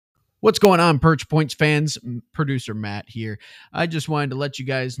What's going on, Perch Points fans? Producer Matt here. I just wanted to let you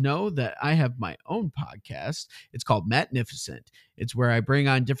guys know that I have my own podcast. It's called Mattnificent. It's where I bring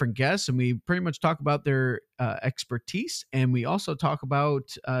on different guests and we pretty much talk about their expertise, and we also talk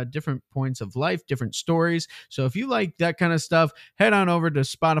about different points of life, different stories. So if you like that kind of stuff, head on over to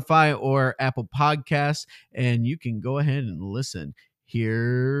Spotify or Apple Podcasts and you can go ahead and listen.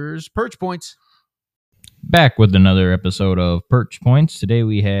 Here's Perch Points. Back with another episode of Perch Points. Today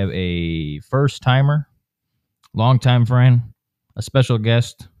we have a first-timer, long-time friend, a special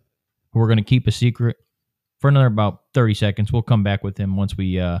guest who we're going to keep a secret for another about 30 seconds. We'll come back with him once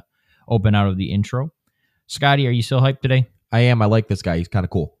we open out of the intro. Scotty, are you still hyped today? I am. I like this guy. He's kind of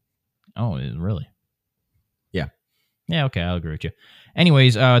cool. Oh, really? Yeah. Yeah, okay, I'll agree with you.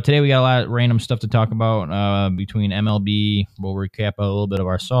 Anyways, today we got a lot of random stuff to talk about between MLB. We'll recap a little bit of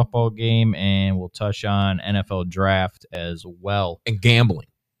our softball game, and we'll touch on NFL draft as well. And gambling.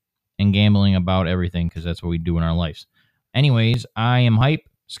 And gambling about everything, because that's what we do in our lives. Anyways, I am hype.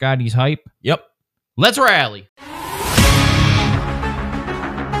 Scotty's hype. Yep. Let's rally.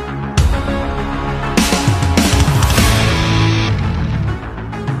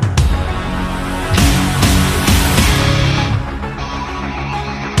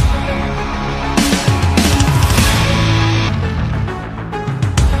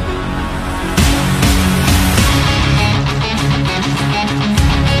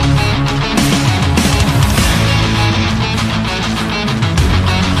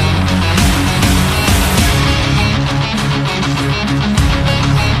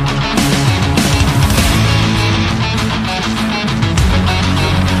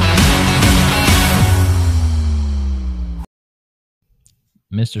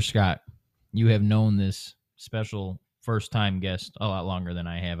 Mr. Scott, you have known this special first-time guest a lot longer than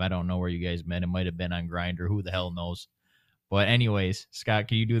I have. I don't know where you guys met. It might have been on Grindr. Who the hell knows? But anyways, Scott,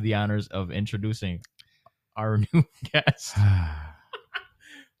 can you do the honors of introducing our new guest?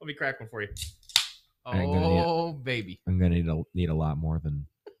 Let me crack one for you. Oh, baby. I'm going to need a lot more than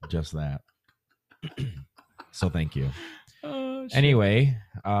just that. So thank you. Oh, shit. Anyway,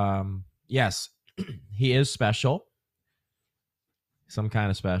 yes, he is special. Some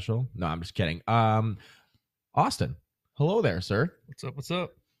kind of special. No, I'm just kidding. Austin, hello there, sir. What's up? What's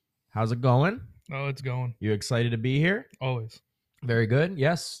up? How's it going? Oh, it's going. You excited to be here? Always. Very good.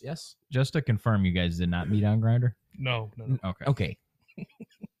 Yes, yes. Just to confirm, you guys did not meet on Grindr? No. Okay. Okay.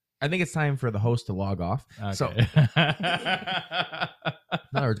 I think it's time for the host to log off. Okay. So, in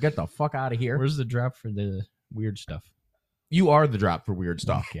other words, get the fuck out of here. Where's the drop for the weird stuff? You are the drop for weird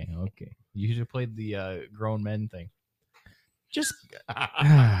stuff. Okay. You should have played the grown men thing. Just, All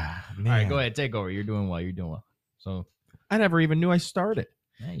right, go ahead. Take over. You're doing well. So, I never even knew I started.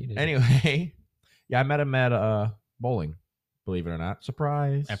 yeah, you did. Anyway, yeah, I met him at bowling, believe it or not.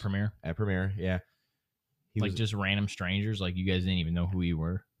 Surprise. At Premiere? At Premiere, yeah. He Like was, just random strangers? Like you guys didn't even know who you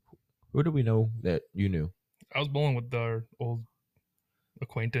were? who do we know that you knew? I was bowling with our old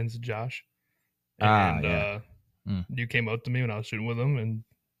acquaintance, Josh. Ah, And yeah. you came up to me when I was shooting with him, and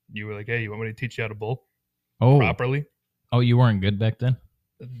you were like, hey, you want me to teach you how to bowl Oh. properly? Oh, you weren't good back then?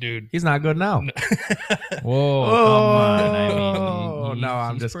 Dude. He's not good now. Whoa, come on. I mean, no,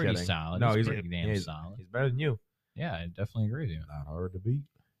 I'm he's just pretty kidding. solid. No, he's he's pretty damn he's- solid. He's better than you. Yeah, I definitely agree with you. Not hard to beat.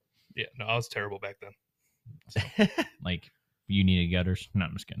 Yeah, no, I was terrible back then. Like, you needed gutters? No,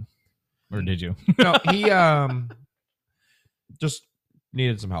 I'm just kidding. Or did you? No, he just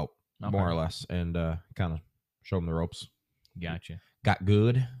needed some help, Okay. more or less, and kind of show him the ropes. Gotcha. Got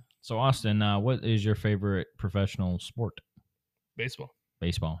good. So, Austin, what is your favorite professional sport? Baseball,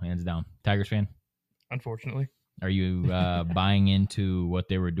 Baseball, hands down. Tigers fan? unfortunately. Are you buying into what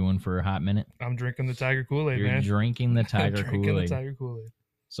they were doing for a hot minute? I'm drinking the Tiger Kool-Aid, You're man. drinking the Tiger Drinking the Kool-Aid. Tiger Kool-Aid.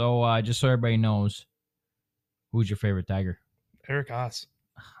 So, just so everybody knows, who's your favorite Tiger? Eric Haas.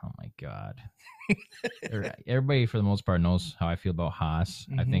 Oh, my God. Everybody, for the most part, knows how I feel about Haas.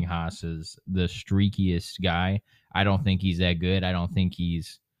 I think Haas is the streakiest guy. I don't think he's that good. I don't think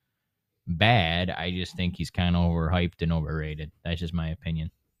he's bad. I just think he's kind of overhyped and overrated. That's just my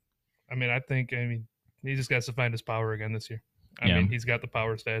opinion. I mean, he just got to find his power again this year. I Yeah. mean, he's got the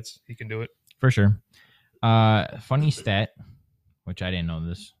power stats. He can do it. For sure. Funny stat, which I didn't know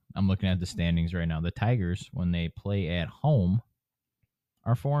this. I'm looking at the standings right now. The Tigers, when they play at home,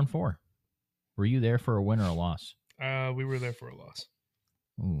 are 4-4. Were you there for a win or a loss? We were there for a loss.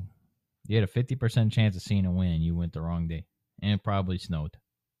 Ooh. You had a 50% chance of seeing a win, and you went the wrong day. And it probably snowed.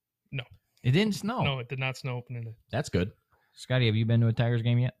 No. It didn't snow. No, it did not snow opening day. That's good. Scotty, have you been to a Tigers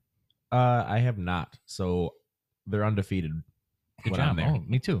game yet? I have not. So they're undefeated. Good when job. I'm there. Oh,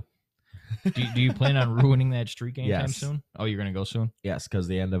 me too. Do you plan on ruining that streak anytime Yes. soon? Oh, you're gonna go soon? Yes, because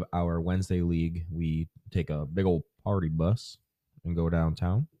the end of our Wednesday league, we take a big old party bus and go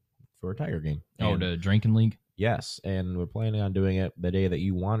downtown for a Tiger game. Oh, And- the drinking league. yes, and we're planning on doing it the day that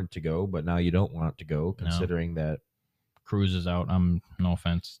you wanted to go, but now you don't want to go, considering that. Cruise is out. No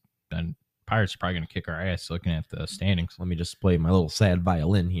offense. And Pirates are probably gonna kick our ass looking at the standings. Let me just play my little sad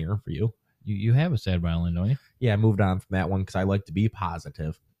violin here for you. You have a sad violin, don't you? Yeah, I moved on from that one because I like to be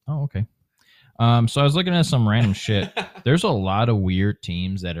positive. Oh, okay. So I was looking at some random shit. There's a lot of weird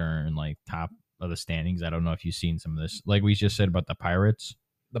teams that are in like top of the standings. I don't know if you've seen some of this. Like we just said about the Pirates.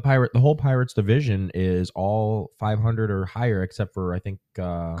 The whole Pirates division is all 500 or higher, except for I think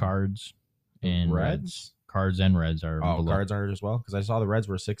Cards and Reds. Cards and Reds are Oh, below. Cards aren't as well because I saw the Reds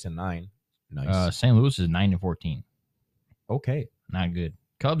were 6 and 9. Nice. St. Louis is 9-14. Okay. Not good.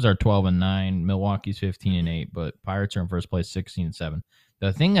 Cubs are 12-9. Milwaukee's 15-8. But Pirates are in first place, 16-7.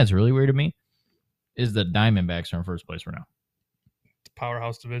 The thing that's really weird to me is the Diamondbacks are in first place right now. It's a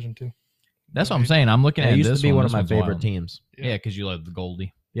powerhouse division too. That's what I'm saying. I'm looking at It used this to be one of This my one's favorite wild. teams. Yeah, because you love the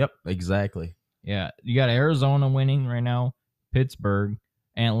Goldie. Yep, exactly. Yeah, you got Arizona winning right now, Pittsburgh,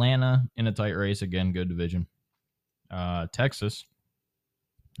 Atlanta in a tight race again, good division. Texas,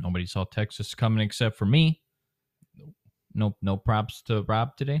 nobody saw Texas coming except for me. No props to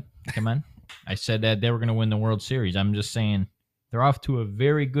Rob today. Come on, I said that they were going to win the World Series. I'm just saying they're off to a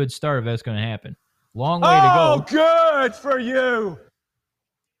very good start if that's going to happen. Long way to go. Good for you.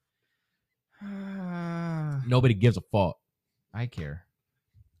 Nobody gives a fuck. I care.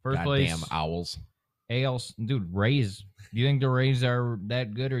 First Goddamn place, Owls. ALs, dude. Rays. Do you think the Rays are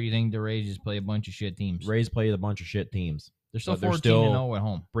that good, or you think the Rays just play a bunch of shit teams? Rays play a bunch of shit teams. They're still but they're 14-0 at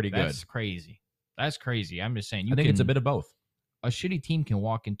home. pretty good. That's crazy. That's crazy. I'm just saying. I think it's a bit of both. A shitty team can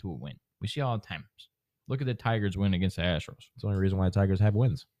walk into a win. We see all the time. Look at the Tigers win against the Astros. It's the only reason why the Tigers have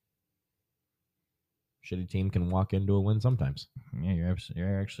wins. Shitty team can walk into a win sometimes. Yeah,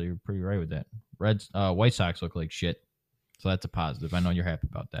 you're actually pretty right with that. White Sox look like shit, so that's a positive. I know you're happy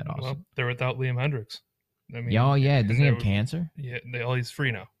about that. Also, Well, they're without Liam Hendricks. I mean, yeah, and doesn't he have they're- cancer? Yeah, he's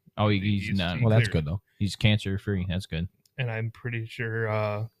free now, Oh, he's He's- not. he- Well, that's cleared. good though. He's cancer free. That's good. and I'm pretty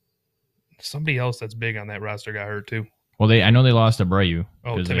sure somebody else that's big on that roster got hurt too. Well, I know they lost to Brayu.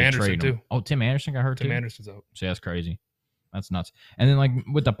 Oh, 'cause Tim they Anderson, traded him. too. Oh, Tim Anderson got hurt Tim too. Anderson's out. So that's crazy. That's nuts. And then like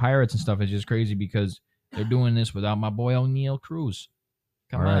with the Pirates and stuff, it's just crazy because they're doing this without my boy O'Neal Cruz.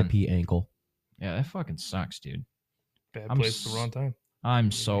 Come on. R.I.P. ankle. Yeah, that fucking sucks, dude. Bad I'm place at the wrong time. I'm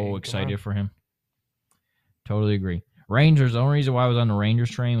Come so on. excited for him. Totally agree. Rangers, the only reason why I was on the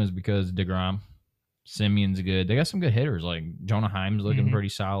Rangers train was because DeGrom. Simeon's good. They got some good hitters. Like Jonah Heim's looking Mhm. pretty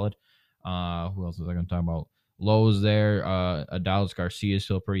solid. Who else was I going to talk about? Lowe's there. Adalis Garcia is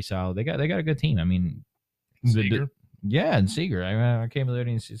still pretty solid. They got a good team. I mean, Seager. yeah, and Seager. I can't believe I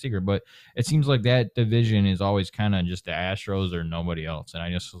didn't see Seager, but it seems like that division is always kind of just the Astros or nobody else. And I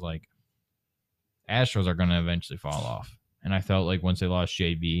just was like, Astros are going to eventually fall off. And I felt like once they lost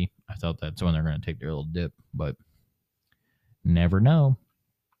JV, I thought that's when they're going to take their little dip, but never know.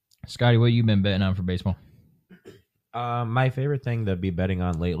 Scotty, what you been betting on for baseball? My favorite thing to be betting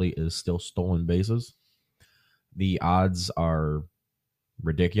on lately is still stolen bases. The odds are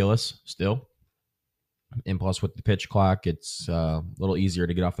ridiculous still. And plus with the pitch clock, it's a little easier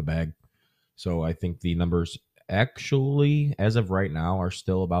to get off the bag. So I think the numbers actually, as of right now, are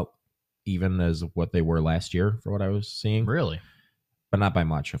still about even as what they were last year for what I was seeing. Really? But not by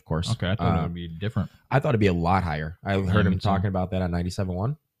much, of course. Okay, I thought it would be different. I thought it'd be a lot higher. I heard me him too. talking about that on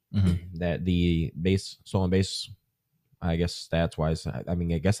 97.1. Mhm. That the stolen base, I guess stats wise, I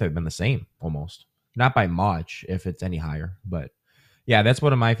mean, I guess they've been the same almost. Not by much, if it's any higher. But yeah, that's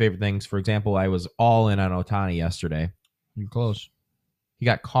one of my favorite things. For example, I was all in on Ohtani yesterday. You're close. He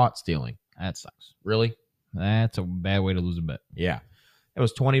got caught stealing. That sucks. Really? That's a bad way to lose a bet. Yeah. It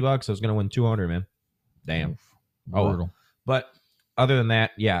was $20. I was going to win 200, man. Damn. Oh, well. Brutal. But other than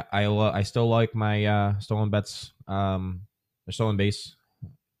that, yeah, I still like my stolen bets, or stolen base,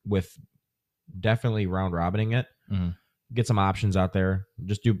 with definitely round robining it. Mhm. Get some options out there.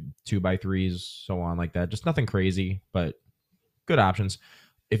 Just do 2x3s, so on like that. Just nothing crazy, but good options.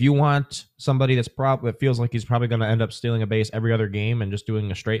 If you want somebody that feels like he's probably going to end up stealing a base every other game and just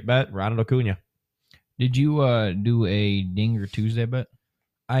doing a straight bet, Ronald Acuna. Did you do a Dinger Tuesday bet?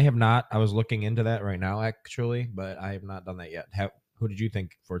 I have not. I was looking into that right now, actually, but I have not done that yet. Who did you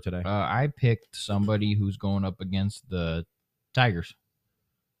think for today? I picked somebody who's going up against the Tigers.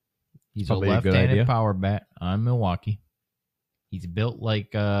 He's a Probably a good left-handed idea. power bat on Milwaukee. He's built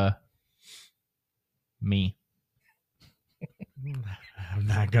like me. I'm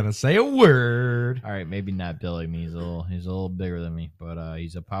not going to say a word. All right, maybe not built like me. He's a little bigger than me, but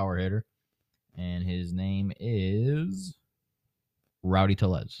he's a power hitter. and his name is Rowdy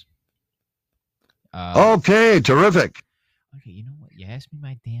Tellez. Okay, terrific. Okay, you know what? You asked me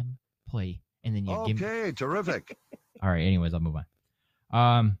my damn play, and then you give me. Okay, terrific. All right. Anyways, I'll move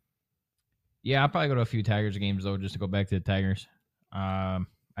on. Yeah, I'll probably go to a few Tigers games though, just to go back to the Tigers.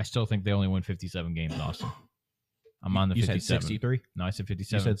 I still think they only win 57 games, Austin. I'm on the You 57. said 63? No, I said You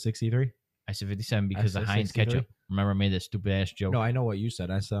 57. said 63? I said 57 because I the said Heinz 63? ketchup. Remember, I made that stupid ass joke. No, I know what you said.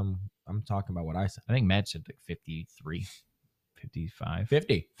 I said I'm talking about what I said. I think Matt said like 53, 55.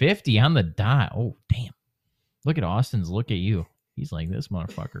 50. 50 on the dot. Oh, damn. Look at Austin's. Look at you. He's like this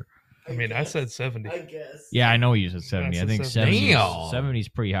motherfucker. I mean, I said 70. guess. Yeah, I know you said 70. I That's a think 70. 70. Damn. 70 is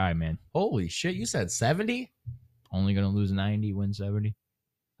pretty high, man. Holy shit, you said 70? Only going to lose 90, win 70.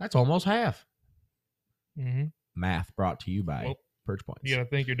 That's almost half. Mm-hmm. Math brought to you by Well, Perch Points. You got to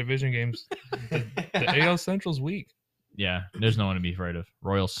think your division games. The AL Central's weak. Yeah, there's no one to be afraid of.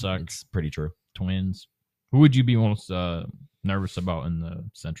 Royals suck. It's pretty true. Twins. Who would you be most nervous about in the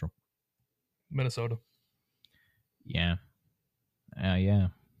Central? Minnesota. Yeah. Yeah.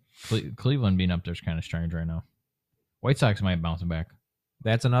 Cleveland being up there is kind of strange right now. White Sox might bounce back.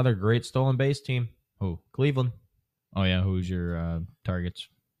 That's another great stolen base team. Who? Cleveland. Oh, yeah. Who's your targets?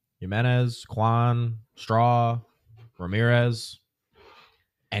 Jimenez, Kwan, Straw, Ramirez.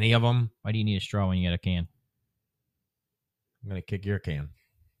 Any of them. Why do you need a straw when you get a can? I'm going to kick your can.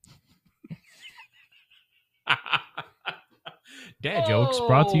 Dad jokes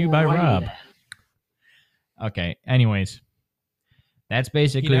brought to you by Rob. Okay. Anyways, that's He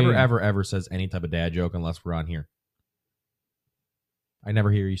basically. never, ever says any type of dad joke unless we're on here. I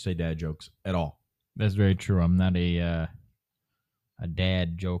never hear you say dad jokes at all. That's very true. I'm not a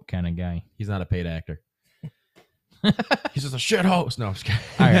dad joke kind of guy. He's not a paid actor. He's just a shit host. No, I'm just kidding.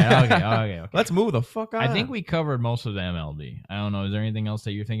 All right. Okay. Let's move the fuck on. I think we covered most of the MLB. I don't know. Is there anything else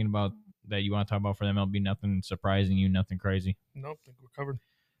that you're thinking about that you want to talk about for the MLB? Nothing surprising you, nothing crazy. Nope, I think we're covered.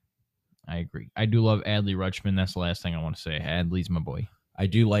 I agree. I do love Adley Rutschman. That's the last thing I want to say. Adley's my boy. I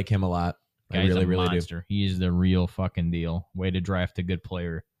do like him a lot. I Guy's really, a really do. monster. He is the real fucking deal. Way to draft a good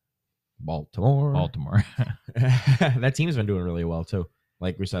player. Baltimore. That team's been doing really well too.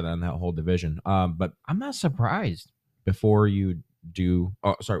 Like we said on that whole division. But I'm not surprised. before you do,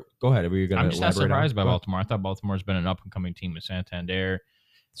 oh, sorry, go ahead. Were you going to I'm just not elaborate on- surprised by Go ahead. Baltimore. I thought Baltimore's been an up and coming team with Santander,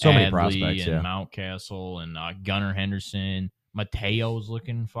 So many Adley, prospects. and Yeah, Mountcastle, and Gunnar Henderson. Mateo's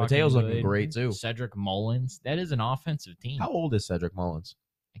looking fucking Mateo's looking good. great too. Cedric Mullins. That is an offensive team. How old is Cedric Mullins?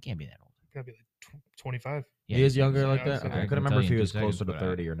 I can't be that old. Gotta be like 25. Yeah, He is younger yeah, like I that. was Okay, thinking- I couldn't remember if he was closer to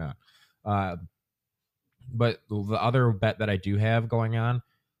 30 or not. But the other bet that I do have going on,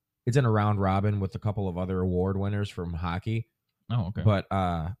 it's in a round robin with a couple of other award winners from hockey. Oh, okay. But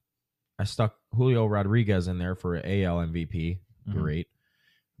I stuck Julio Rodriguez in there for AL MVP. Mhm. Great.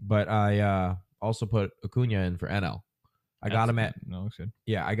 But I also put Acuna in for NL. I got him at, No, looks good.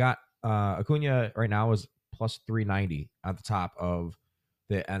 yeah, I got Acuna right now is plus 390 at the top of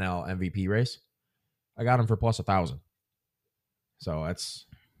the NL MVP race. I got him for plus 1,000. So that's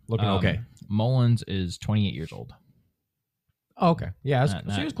looking okay. Mullins is 28 years old. Oh, okay. Yeah,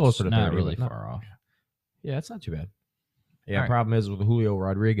 she was closer to 30. Not really but far off. Yeah, it's not too bad. Yeah, All right. problem is with Julio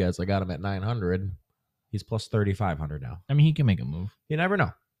Rodriguez, I got him at 900. He's plus 3,500 now. I mean, he can make a move. You never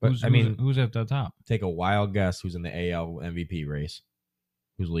know. But I mean, who's at the top? take a wild guess who's in the AL MVP race.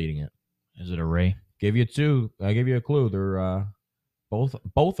 Who's leading it? Is it a Ray? Give you two. I give you a clue. They're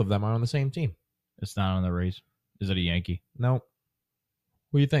both of them are on the same team. It's not on the Rays. Is it a Yankee? No.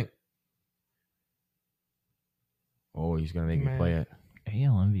 Who do you think? Oh, he's gonna make me Man. play it.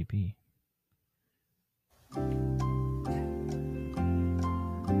 AL MVP.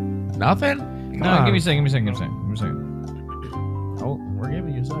 Nothing. No, give me a second. Oh, we're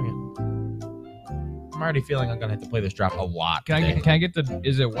giving you a second. I'm already feeling I'm gonna have to play this drop a lot. Can today. I get the?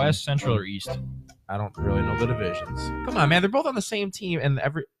 Is it West, Central, or East? I don't really know the divisions. Come on, man. They're both on the same team, and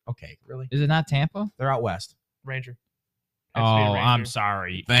okay, really? Is it not Tampa? They're out west. Ranger. Oh, Has to be a I'm Ranger.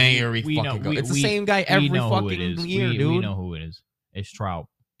 sorry. Very We know- fucking we- good. It's the we- same guy We every know who it fucking is. year, We dude. know who it is. It's Trout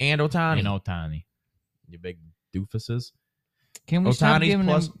And Otani. and Otani. You big doofuses. Can we stop Otani's giving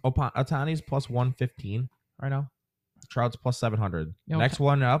plus him? Otani's plus 115 right now. Trout's plus 700. Yo, Next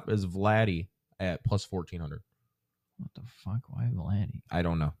one up is Vladdy at plus 1,400. What the fuck? Why Vladdy? I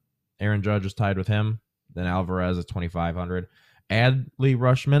don't know. Aaron Judge is tied with him. Then Alvarez is 2,500. Adley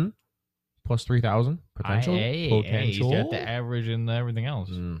Rushman plus 3,000 potential. Hey, he's got the average and everything else.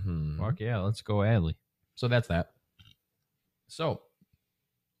 Mhm. Fuck yeah, let's go Adley. So that's that. So,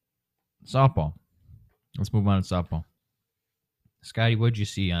 softball. Let's move on to softball. Scotty, what'd you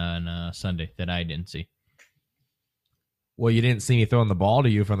see on Sunday that I didn't see? Well, you didn't see me throwing the ball to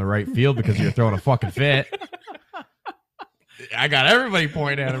you from the right field because you're throwing a fucking fit. I got everybody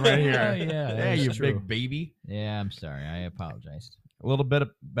pointing at him right here. Yeah, Yeah, that's you true. big baby. Yeah, I'm sorry. I apologize. A little bit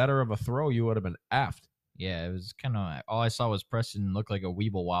better of a throw, you would have been effed. Yeah, it was kind of all I saw was Preston look like a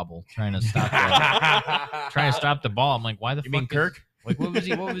weeble wobble trying to stop the ball. I'm like, why the You fuck mean Kirk? Like, what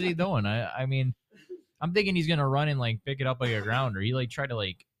was he doing? I mean, I'm thinking he's gonna run and like pick it up like a grounder. He like tried to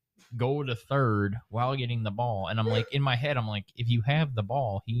like go to third while getting the ball, and I'm like, in my head, I'm like, if you have the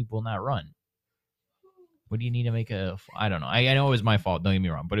ball, he will not run. What do you need to make a? I don't know. I know it was my fault. Don't get me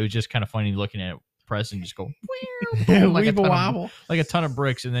wrong, but it was just kind of funny looking at Preston just go like a ton of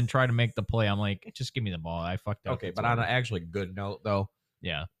bricks, and then try to make the play. I'm like, just give me the ball. I fucked up. Okay, but on an actually good note, though,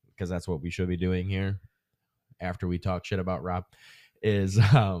 yeah, because that's what we should be doing here after we talk shit about Rob, is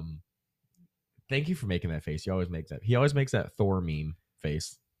thank you for making that face. He always makes that Thor meme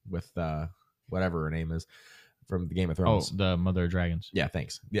face with whatever her name is from the Game of Thrones. Oh, the Mother of Dragons. Yeah,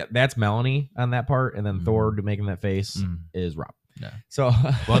 thanks. Yeah, that's Melanie on that part, and then Thor making that face is Rob. Yeah. So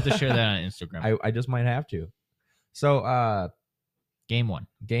we'll have to share that on Instagram. I just might have to. So Game one,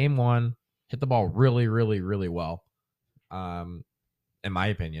 hit the ball really, really, really well. In my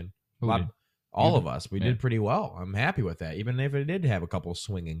opinion, all of us, we did pretty well. I'm happy with that, even if it did have a couple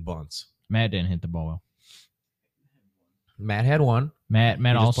swinging bunts. Matt didn't hit the ball well. Matt had one. Matt He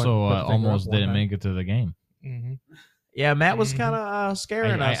just also put the finger almost up one didn't time. make it to the game. Mm-hmm. Yeah, Matt was kind of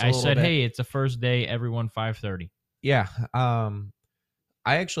scaring us. I said, hey, it's the first day. Everyone 5:30. Yeah. I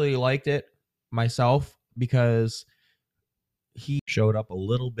actually liked it myself because he showed up a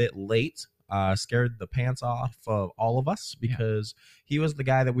little bit late, scared the pants off of all of us because he was the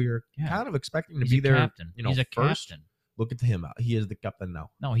guy that we were kind of expecting to He's be a there. captain. You know, He's a first. captain. Look at him. He is the captain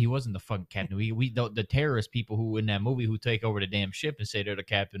now. No, he wasn't the fucking captain. The terrorist people who in that movie who take over the damn ship and say they're the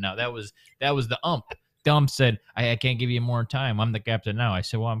captain now. That was the ump. The ump said, I can't give you more time. I'm the captain now. I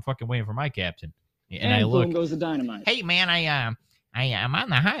said, well, I'm fucking waiting for my captain. And I look. Boom goes the dynamite. Hey man, I'm on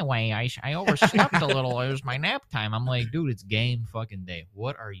the highway. I overslept a little. It was my nap time. I'm like, dude, it's game fucking day.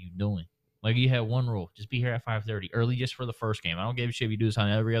 What are you doing? Like, you have one rule: just be here at 5:30 early, just for the first game. I don't give a shit if you do this on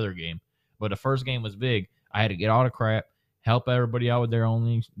every other game, but the first game was big. I had to get all the crap, help everybody out with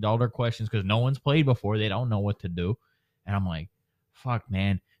all their questions because no one's played before. They don't know what to do, and I'm like, fuck,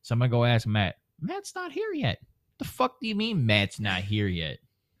 man. So I'm gonna go ask Matt. Matt's not here yet. The fuck do you mean Matt's not here yet?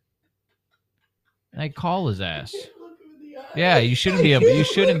 I call his ass. Yeah, you shouldn't be able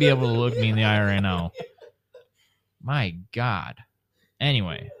to look me in the eye right now. My God.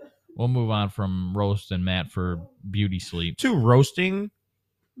 Anyway, we'll move on from roasting Matt for beauty sleep to roasting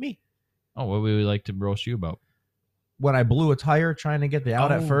me. Oh, what would we like to roast you about? When I blew a tire trying to get the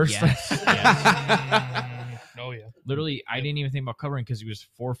out at first. Yes. Oh yeah. Literally, I didn't even think about covering because he was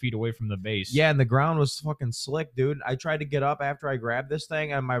 4 feet away from the base. Yeah, and the ground was fucking slick, dude. I tried to get up after I grabbed this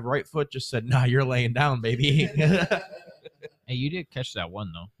thing, and my right foot just said, "Nah, you're laying down, baby." Hey, you did catch that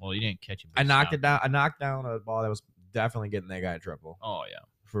one though. Well, you didn't catch it. I knocked it down. I knocked down a ball that was definitely getting that guy a triple. Oh yeah,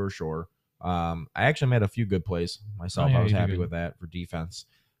 for sure. I actually made a few good plays myself. Oh, yeah, I was you did happy good. with that for defense.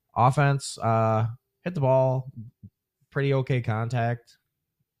 Offense, hit the ball, pretty okay contact.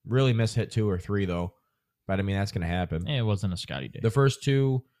 Really hit 2 or 3 though. But I mean, that's going to happen. it wasn't a Scotty day. The first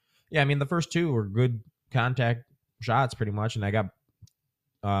 2, the first 2 were good contact shots pretty much, and I got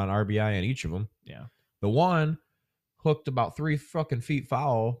an RBI on each of them. Yeah. The one hooked about 3 fucking feet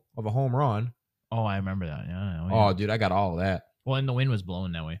foul of a home run. Oh, I remember that. Yeah. Oh, dude, I got all of that. Well, and the wind was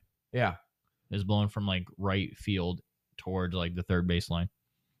blowing that way. Yeah. It was blowing from like right field towards like the third baseline.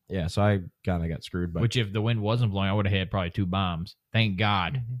 Yeah, so I kind of got screwed. But Which, if the wind wasn't blowing, I would have had probably 2 bombs. Thank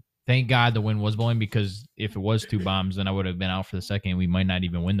God. Mm-hmm. Thank God the wind was blowing, because if it was 2 bombs, then I would have been out for the second. We might not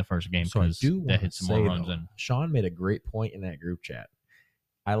even win the first game So I because do that hit some more runs in. Sean made a great point in that group chat.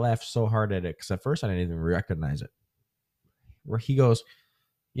 I laughed so hard at it because at first I didn't even recognize it. Where he goes,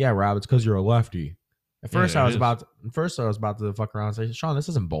 "Yeah, Rob, it's because you're a lefty." At first, I was about to fuck around and say, "Sean, this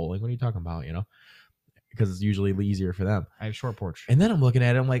isn't bowling. What are you talking about?" You know, because it's usually easier for them. I have short porch. And then I'm looking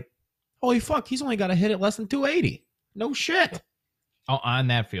at it, I'm like, "Holy fuck, he's only got to hit it less than 280. No shit." Oh, on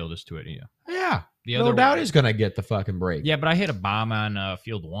that field is 280. Yeah, The no other doubt one- he's gonna get the fucking break. Yeah, but I hit a bomb on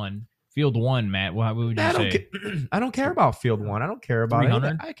field 1. Field 1, Matt. What would you say? I don't care about field 1. I don't care about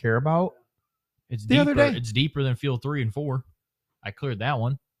 300? it. I care about It's the deeper. other day. It's deeper than field 3 and 4. I cleared that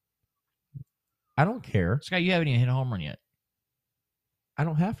one. I don't care. Scott, you haven't even hit a home run yet. I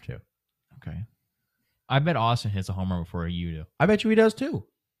don't have to. Okay. I bet Austin hits a home run before you do. I bet you he does too.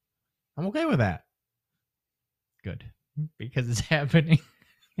 I'm okay with that. Good. Because it's happening.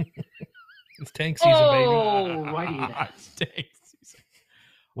 It's tank season, Oh, baby. righty then. Stinks.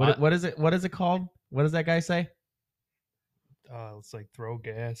 What is it? What is it called? What does that guy say? It's like throw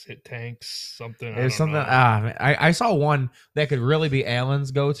gas, hit tanks, something. There's something. Man, I saw one that could really be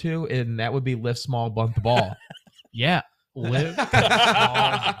Allen's go-to, and that would be lift small, bunt the ball. Yeah. Live small,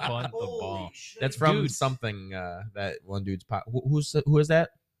 bunt the ball. That's from Dude. something that one dude's. Who is that?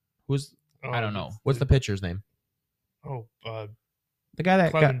 Who's I don't know. what's the pitcher's name? Oh, The guy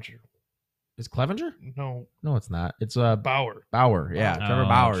that got, Clevenger. is Clevenger? No, No, it's not. It's Bauer. Bauer. Yeah, Oh, Trevor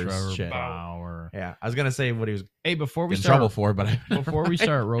Bauer's Trevor shit. Bauer. Yeah, I was gonna say what he was Hey, before we in trouble start, for, but before we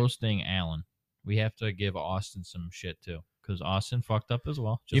start roasting Allen, we have to give Austin some shit too, because Austin fucked up as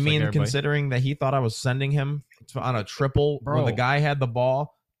well. You just like mean everybody. considering that he thought I was sending him on a triple when the Bro. guy had the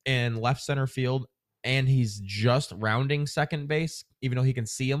ball in left center field and he's just rounding second base, even though he can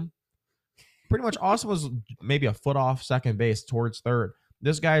see him? Pretty much Austin was maybe a foot off second base towards third.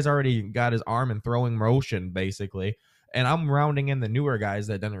 This guy's already got his arm in throwing motion, basically. And I'm rounding in the newer guys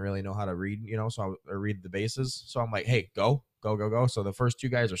that didn't really know how to read, so I read the bases. So I'm like, hey, go. So the first two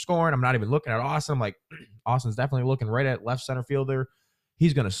guys are scoring. I'm not even looking at Austin. I'm like, Austin's definitely looking right at left center fielder.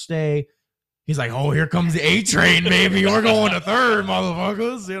 He's going to stay. He's like, oh, here comes the A train, baby. We're going to third,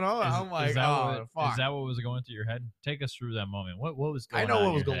 motherfuckers. I'm like, is that oh, fuck. Is that what was going through your head? Take us through that moment. What was going I on? know what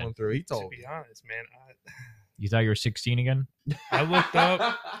in was your head? going through. He To told me. be honest, man, You thought you were 16 again? I looked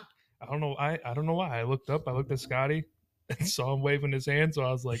up. I don't know. I don't know why. I looked up. I looked at Scotty and saw him waving his hand. So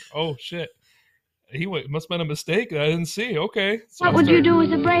I was like, oh shit. Must have been a mistake that I didn't see. Okay. So What would you do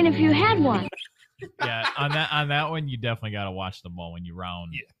with a brain if you had one? Yeah, on that one, you definitely got to watch the ball when you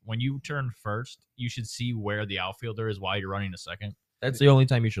round. Yeah. When you turn first, you should see where the outfielder is while you're running a second, That's the only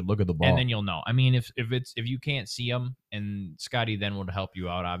time you should look at the ball. and then you'll know. I mean, if you can't see him, and Scotty then would help you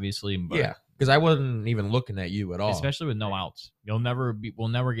out, obviously. But yeah, because I wasn't even looking at you at all. especially with no outs, we'll never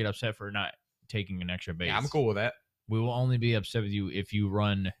get upset for not taking an extra base. Yeah, I'm cool with that. We will only be upset with you if you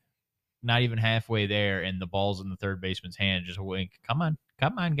run not even halfway there and the ball's in the third baseman's hand. Just wink. Come on,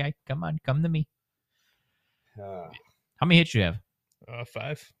 guy. Come to me. How many hits you have?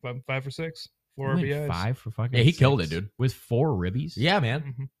 5 or 6, 4 Only RBIs. 5 for fucking. Yeah, he killed it, 6? dude. With 4 ribbies. Yeah,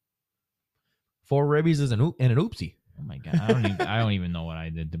 man. Mhm. 4 ribbies is an oopsie. Oh my god, I don't even know what I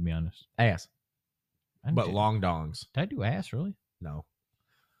did, to be honest. Ass. I But did- long dongs. Did I do ass really? No.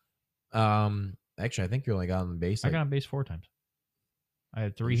 Actually, I think you only got on base. I Like, got on base 4 times. I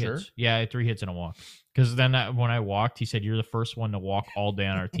had 3 You hits. sure? Yeah, I had 3 hits and a walk. Because then when I walked, he said, "You're the first one to walk all day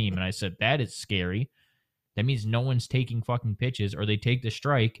on our team," and I said, "That is scary. That means no one's taking fucking pitches, or they take the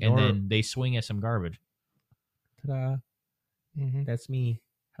strike and Nor- then they swing at some garbage." ta-da. Mhm. That's me.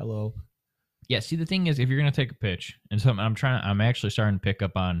 Hello. Yeah, see, the thing is, if you're gonna take a pitch, and something I'm actually starting to pick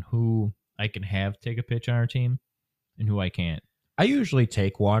up on who I can have take a pitch on our team and who I can't. I usually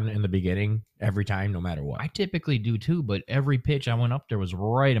take one in the beginning every time, no matter what. I typically do too, but every pitch I went up there was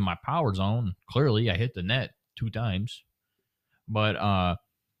right in my power zone. Clearly, I hit the net 2 times. But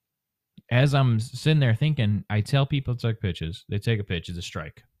as I'm sitting there thinking, I tell people to take pitches. They take a pitch, it's a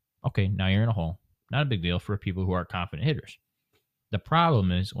strike. Okay, now you're in a hole. Not a big deal for people who are confident hitters. The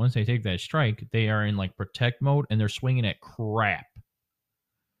problem is, once they take that strike, they are in like protect mode and they're swinging at crap.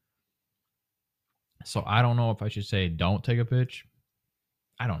 So I don't know if I should say don't take a pitch.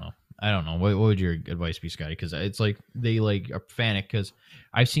 I don't know. What would your advice be, Scotty? Because it's like they like are panic. Because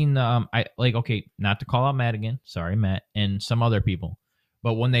I've seen okay, not to call out Matt again. Sorry, Matt, and some other people.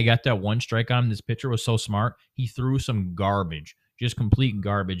 But when they got that one strike on him, this pitcher was so smart. He threw some garbage, just complete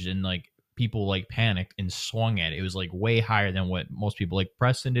garbage, and like people like panicked and swung at it. It was like way higher than what most people like.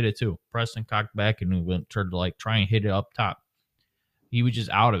 Preston did it too. Preston cocked back and went tried to like try and hit it up top. He was just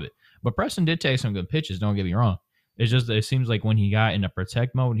out of it. But Preston did take some good pitches. Don't get me wrong. It's just that it seems like when he got in a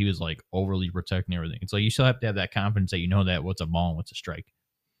protect mode, he was like overly protecting everything. It's like you still have to have that confidence that you know that what's a ball and what's a strike.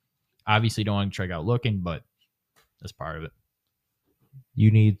 Obviously, don't want to strike out looking, but that's part of it.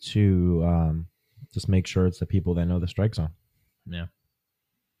 You need to just make sure it's the people that know the strike zone. Yeah.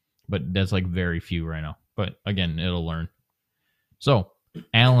 But that's like very few right now. But again, it'll learn. So,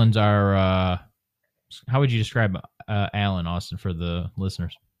 Allen's our, how would you describe Allen, Austin, for the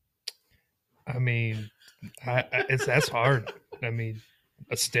listeners? I mean, that's hard. I mean,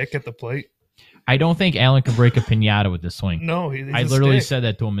 a stick at the plate. I don't think Allen can break a pinata with this swing. No, he's I a literally stick. said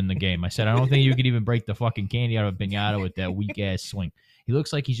that to him in the game. I said, I don't think you could even break the fucking candy out of a pinata with that weak ass swing. He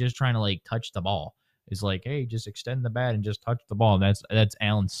looks like he's just trying to like touch the ball. It's like, hey, just extend the bat and just touch the ball. That's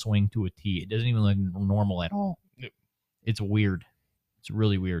Allen's swing to a T. It doesn't even look normal at all. Nope. It's weird. It's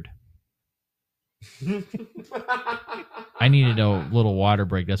really weird. I needed a little water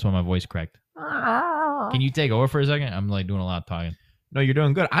break. That's why my voice cracked. Can you take over for a second? I'm like doing a lot of talking. No, you're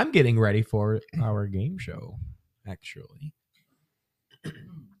doing good. I'm getting ready for our game show, actually.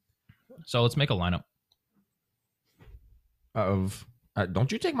 So let's make a lineup. of.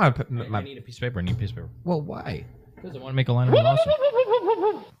 Don't you take my I need a piece of paper. I need a piece of paper. Well, why? Because I want to make a lineup with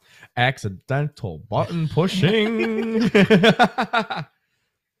Austin. Accidental button pushing.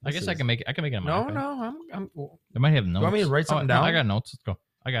 I guess I can make it. I can make it on my iPad. No. I'm. I might have notes. want me to write something down? I got notes. Let's go.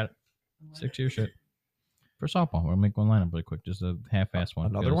 I got it. Stick to your shit. For softball, we'll make one lineup really quick. Just a half-ass one.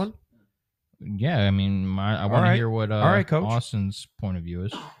 Another one. Yeah, I mean, I want to right. hear what All right, Coach. Austin's point of view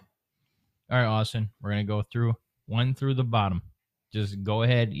is. All right, Austin, we're gonna go through one through the bottom. Just go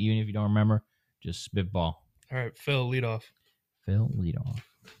ahead, even if you don't remember. Just spitball. All right, Phil, lead off. Phil, lead off.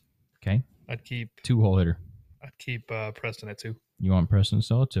 Okay, I'd keep 2-hole hitter. Preston at 2. You want Preston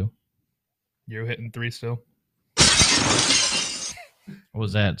still at 2? You're hitting 3 still. What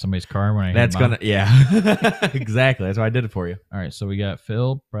was that? Somebody's car when I hit That's the bottom? yeah. Exactly. That's why I did it for you. All right, so we got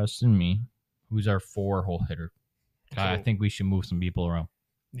Phil, Preston, me. Who's our 4-hole hitter? I So- think we should move some people around.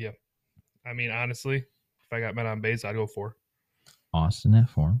 Yeah. I mean, honestly, if I got men on base, I'd go 4. Austin at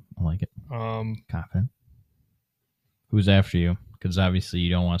 4. I like it. Confident. Who's after you? Because obviously you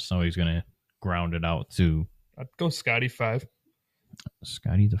don't want somebody who's going to ground it out to I'd go Scotty 5.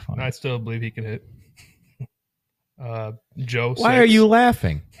 Scotty the 5. I still believe he can hit. Joe. Why 6. are you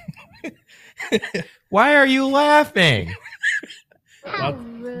laughing? Why are you laughing?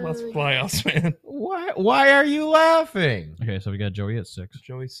 Let's fly outs, man. Why are you laughing? Okay, so we got Joey at 6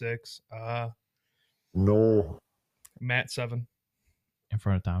 Joey 6. No. Matt 7. in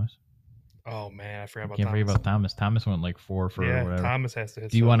front of Thomas. Oh man, I forgot about Can't forget Thomas. about Thomas. Thomas went like 4 for Yeah, whatever. Thomas has to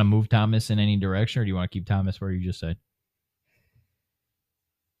hit. Do you 7. want to move Thomas in any direction, or do you want to keep Thomas where you just said?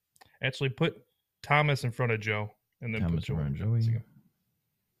 actually put Thomas in front of Joe, and then Thomas put Joe in front of in front Joey.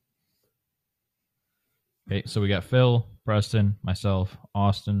 Okay, so we got Phil, Preston, myself,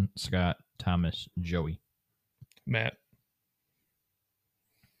 Austin, Scott, Thomas, Joey. Matt.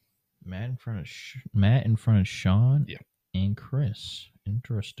 Matt in front of Sean. Yeah. And Chris.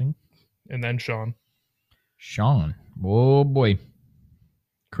 Interesting. And then Sean. Sean. Oh boy.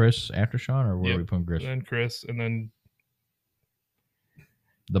 Chris after Sean, or where Yep. are we putting Chris? And then Chris, and then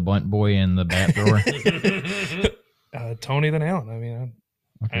The bunt boy and the bat thrower. Tony, then Allen. I mean,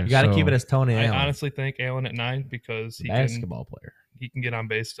 Okay, You got to so keep it as Tony I Allen, honestly think Allen at 9 because he basketball player. can get on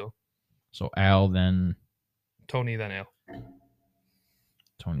base still. So Al, then Tony, then Al.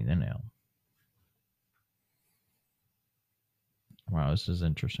 Tony, then Al. Wow, this is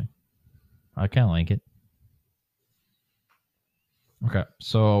interesting. I kind of like it. Okay,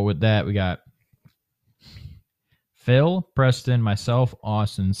 so with that, we got Phil, Preston, myself,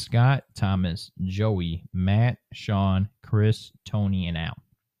 Austin, Scott, Thomas, Joey, Matt, Sean, Chris, Tony, and Al.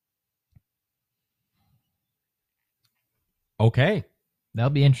 Okay.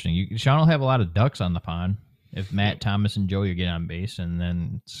 That'll be interesting. Sean will have a lot of ducks on the pond if Matt, Thomas, and Joey get on base, and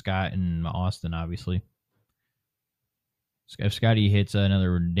then Scott and Austin, obviously. If Scotty hits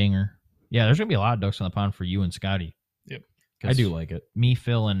another dinger, yeah, there's gonna be a lot of ducks on the pond for you and Scotty. Yep. I do like it. Me,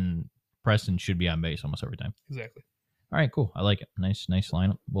 Phil, and Preston should be on base almost every time. Exactly. All right, cool. I like it. Nice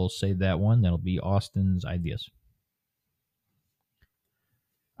lineup. We'll save that one. That'll be Austin's ideas.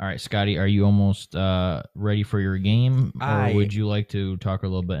 All right, Scotty, are you almost ready for your game, or would you like to talk a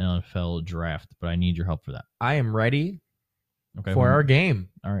little bit NFL draft? But I need your help for that. I am ready Okay. for our game.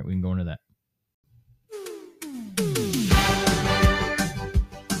 All right, we can go into that.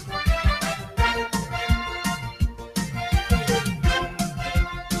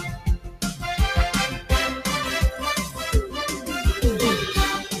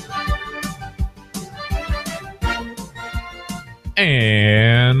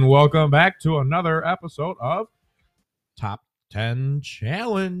 And welcome back to another episode of Top 10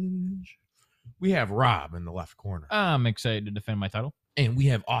 Challenge. We have Rob in the left corner, I'm excited to defend my title. and we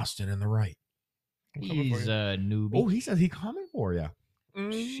have Austin in the right. I'm coming for He's you. a newbie. Oh, he says he's coming for you.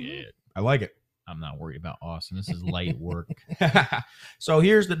 Shit. I like it. I'm not worried about Austin. This is light work. So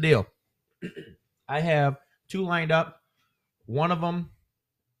here's the deal. I have 2 lined up. One of them,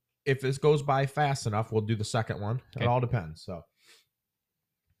 if this goes by fast enough, we'll do the second one. Okay. It all depends.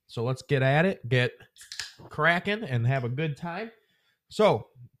 So let's get at it, get cracking, and have a good time. So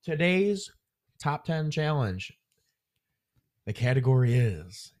today's top 10 challenge, the category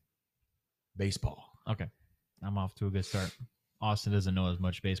is baseball. Okay. I'm off to a good start. Austin doesn't know as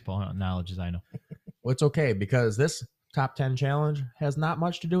much baseball knowledge as I know. Well, it's okay because this top 10 challenge has not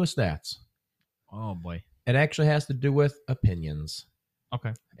much to do with stats. Oh, boy. It actually has to do with opinions.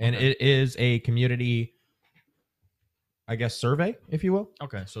 Okay. And Okay. it is a community, I guess, survey, if you will.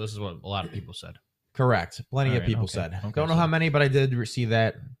 Okay. So this is what a lot of people said. Correct. Plenty All of right, people okay, said. okay, Don't know so- how many, but I did see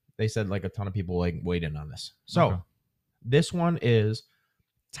that. They said like a ton of people like weighed in on this. So Okay. this one is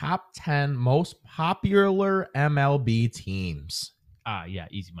top 10 most popular MLB teams. Yeah,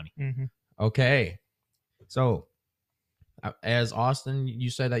 easy money. Mm-hmm. Okay. So, as Austin, you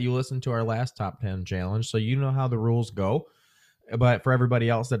said that you listened to our last top 10 challenge, so you know how the rules go. But for everybody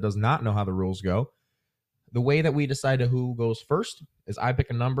else that does not know how the rules go, the way that we decide who goes first is I pick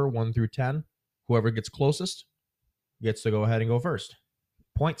a number 1 through 10. Whoever gets closest gets to go ahead and go first.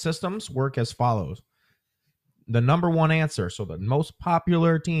 Point systems work as follows. The number 1 answer, so the most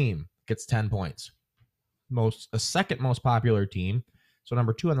popular team, gets 10 points. The second most popular team, so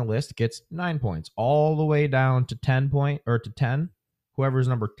number 2 on the list, gets 9 points, all the way down to 10. Whoever's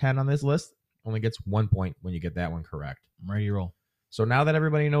number 10 on this list only gets 1 point when you get that one correct. I'm ready to roll. So now that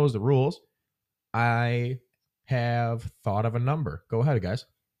everybody knows the rules, I have thought of a number. Go ahead, guys.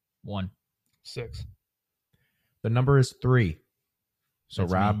 1. 6. The number is 3. So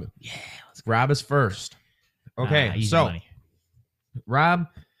That's Rob, me. Yeah, let's Rob is first. Okay, easy so money. Rob,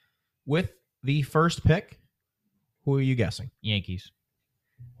 with the first pick, who are you guessing? Yankees.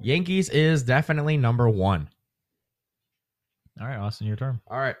 Yankees is definitely number 1. All right, Austin, your turn.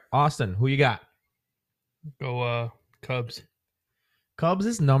 All right, Austin, who you got? Go Cubs. Cubs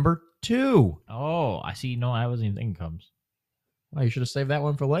is number 2. Oh, I see. No, I wasn't even thinking Cubs. Well, you should have saved that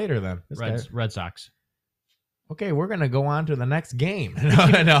one for later then. This guy- Red Sox. Okay, we're gonna go on to the next game.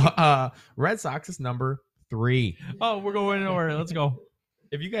 No. Red Sox is number 3. Oh, we're going in order. Let's go.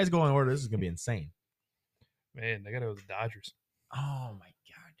 If you guys go in order, this is gonna be insane. Man, they got to go with the Dodgers. Oh my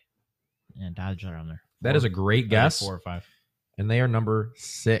god, And Dodgers are on there. that is a great That'd be guess, 4 or 5. and they are number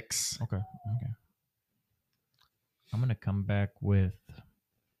 6. Okay. I'm gonna come back with.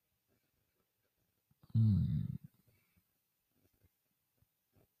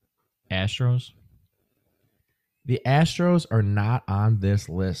 Astros. The Astros are not on this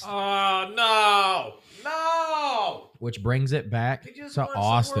list, Oh no! which brings it back to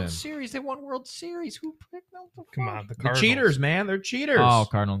Austin. Series. They won World Series. Who picked them? Come on, the The Cardinals. cheaters, man, they're cheaters. Oh,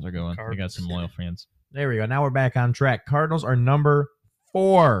 Cardinals are going. They got Cardinals. some loyal fans. There we go. Now we're back on track. Cardinals are number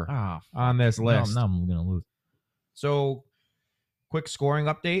 4 Ah, on this list. Now I'm gonna lose. So, quick scoring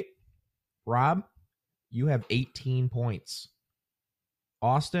update. Rob, you have 18 points.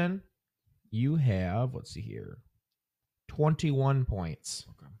 Austin, you have, let's see here, 21 points.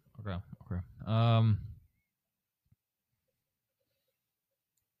 Okay.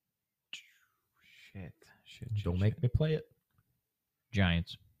 Shit. Don't make me play it.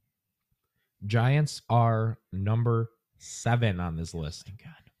 Giants. Giants are number 7 on this list. Thank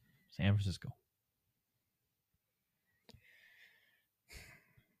God. San Francisco.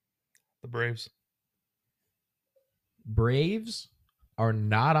 The Braves. Braves are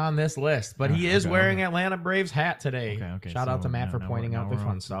not on this list, but he is Okay, wearing okay. Atlanta Braves hat today. Okay. Shout out so to Matt now- for now pointing we're- out now the we're fun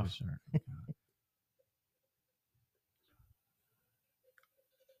on to stuff. start.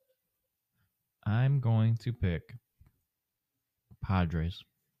 I'm going to pick Padres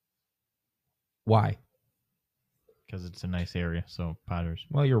Why? because it's a nice area. So Padres.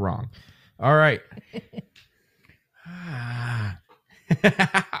 Well, you're wrong. All right.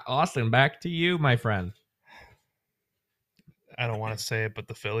 Austin, back to you, my friend. I don't want to say it, but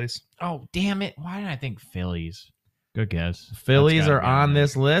the Phillies. Oh, damn it. Why did I think Phillies? Good guess. Phillies That's gotta are be on there.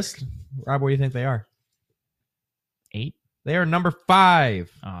 this list. Rob, what do you think they are? 8? They are number 5.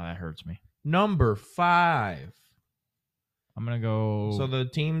 Oh, that hurts me. Number 5. I'm going to go. So the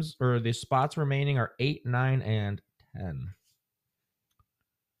teams or the spots remaining are 8, 9, and 10.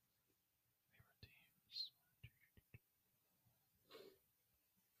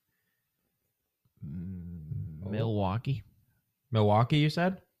 Milwaukee. Milwaukee, you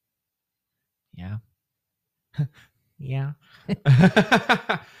said? Yeah. Yeah.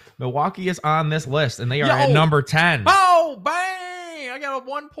 Milwaukee is on this list, and they are at Yo! number 10. Oh, bang! I got a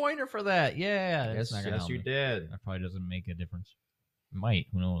 1-pointer for that. Yeah. yes, that's not gonna help you me. did. That probably doesn't make a difference. It might.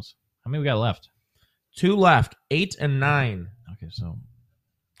 Who knows? How many we got left? 2 left, 8 and 9. Okay, so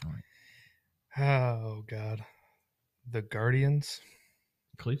Oh God, the Guardians.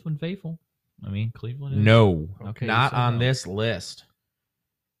 Cleveland faithful. I mean, Cleveland is No, Okay, not so on no. this list.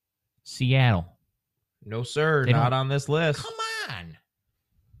 Seattle. No, sir, They not don't- on this list. Come on.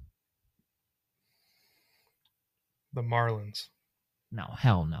 The Marlins. No,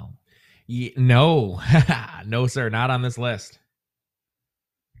 hell no. No, no, sir, not on this list.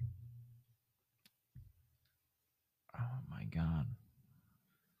 Oh my God.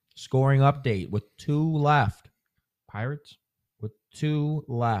 Scoring update with 2 left. Pirates. With 2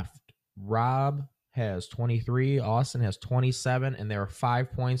 left. Rob has 23. Austin has 27, and there are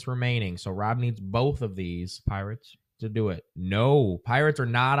 5 points remaining. So Rob needs both of these Pirates. to do it. No, Pirates are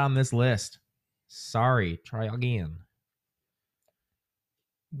not on this list. Sorry. Try again.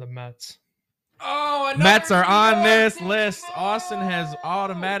 The Mets. Oh, Mets are on this list. Austin has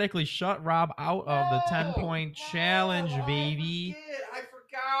automatically shut Rob out of the 10-point challenge, baby. I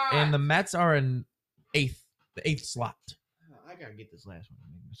forgot. And the Mets are in the eighth slot. I gotta get this last one to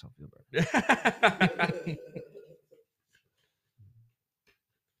make myself feel better.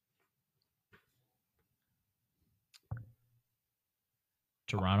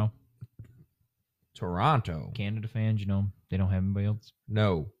 Toronto. Toronto. Canada fans, you know, they don't have anybody else.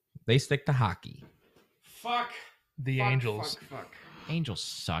 No, they stick to hockey. Fuck. The Angels. Fuck. Angels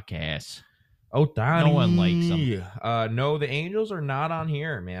suck ass. Oh, Donnie. No one likes them. No, the Angels are not on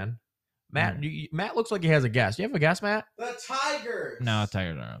here, man. Matt, Matt looks like he has a guess. Do you have a guess, Matt? The Tigers. No,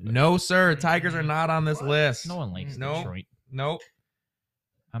 Tigers aren't. up there. No, sir. Tigers are not on this list. No one likes No. Detroit. Nope.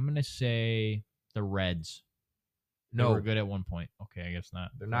 I'm gonna say the Reds. They No, were good at one point. Okay, I guess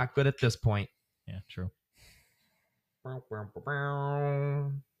not. they're not good at this point. Yeah, true.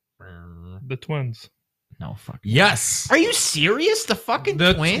 The Twins. No, fuck. Yes. Are you serious? The fucking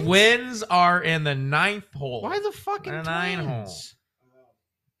The Twins? Twins are in the 9th hole. Why the fucking The Twins? 9 hole.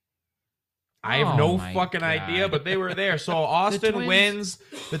 I have Oh no my fucking God. idea, but they were there. So Austin Twins- wins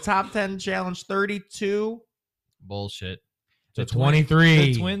the top 10 challenge 32 Bullshit. to The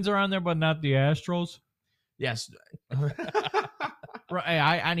 23. The Twins are on there, but not the Astros. Yes. Right.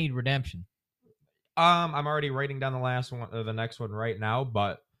 I need redemption. I'm already writing down the last one or the next one right now,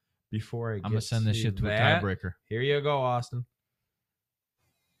 but before I get I'm gonna send this shit to that, a tiebreaker. here you go, Austin.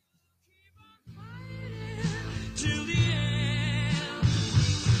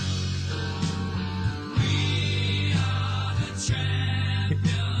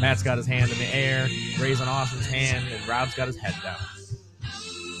 Matt's got his hand in the air, raising Austin's hand, and Rob's got his head down.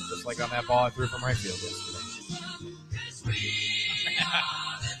 Just like on that ball I threw from right field yesterday.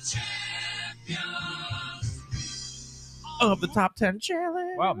 Of the top 10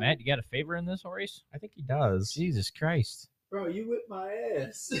 challenge. Wow, Matt, you got a favor in this race? I think he does. Jesus Christ. Bro, you whipped my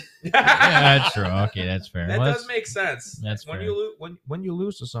ass. Yeah, that's true. Okay, that's fair. That Well, does make sense. that's when fair. you when you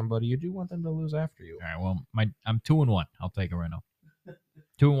lose to somebody, you do want them to lose after you. All right. Well, I'm 2-1. I'll take it right now.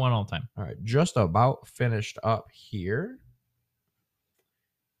 2-1 all time. All right, just about finished up here.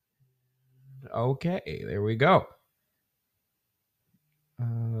 Okay, there we go.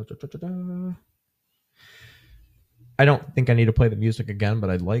 I don't think I need to play the music again, but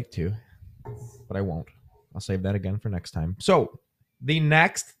I'd like to, but I won't. I'll save that again for next time. So, the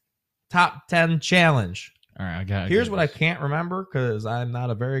next top 10 challenge. All right. I got. Here's what I can't remember because I'm not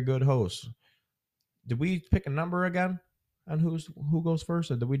a very good host. Did we pick a number again on who goes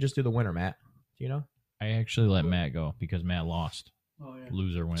first, or did we just do the winner, Matt? Do you know? I actually let Matt go because Matt lost. Oh, yeah.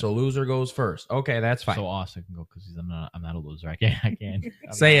 Loser went. So loser goes first. Okay, that's fine. So Austin can go because I'm not a loser. I can't.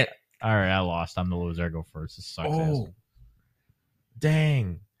 Say it. All right, I lost. I'm the loser. I go first. This sucks. Oh,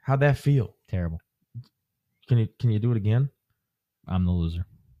 dang! How'd that feel? Terrible. Can you do it again? I'm the loser.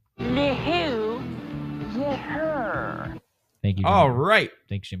 The who? The her. Thank you. Jim. All right.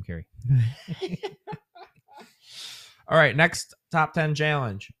 Thanks, Jim Carrey. All right. Next top 10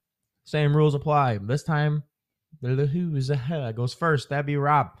 challenge. Same rules apply. This time, the who is ahead goes first. That'd be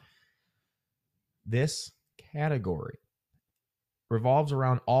Rob. This category revolves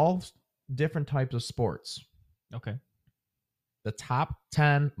around all different types of sports. Okay. The top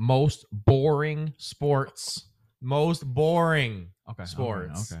 10 most boring sports. Most boring Okay.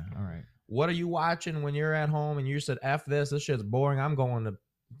 sports. Okay. All right. What are you watching when you're at home and you said, F this shit's boring. I'm going to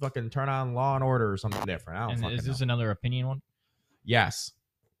fucking turn on Law and Order or something different. I don't And fucking is this know. another opinion one? Yes.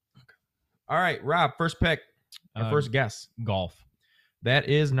 All right, Rob, first pick. Or first guess. Golf. That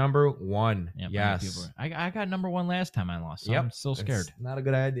is number 1. Yep, Yes. I got number 1 last time I lost. So Yep. I'm still scared. It's not a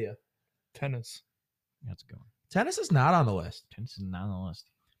good idea. Tennis. That's going. Tennis is not on the list. Tennis is not on the list.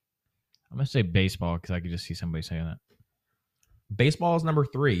 I'm gonna say baseball because I could just see somebody saying that. Baseball is number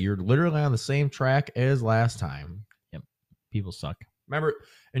 3. You're literally on the same track as last time. People suck. Remember,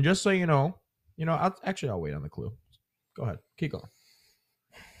 and just so you know, I'll wait on the clue. Go ahead. Keep going.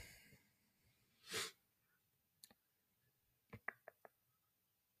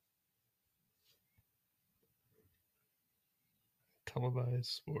 Televised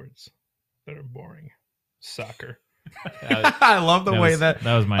sports that are boring. Soccer. I love the way that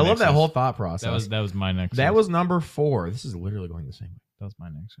was my. I love next that guess. whole thought process. That was my next. That guess. was number 4. This is literally going the same way. That was my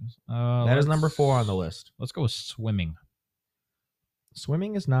next. Guess. That is number 4 on the list. Let's go with swimming.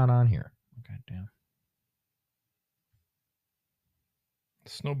 Swimming is not on here. God damn.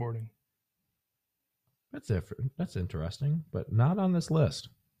 Snowboarding. That's different. That's interesting, but not on this list.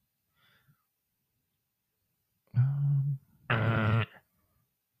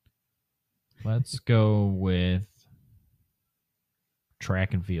 Let's go with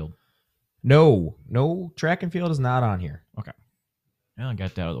track and field. No, track and field is not on here. Yeah, I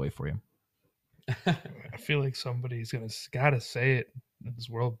got that out of the way for you. I feel like somebody's gotta say it. It's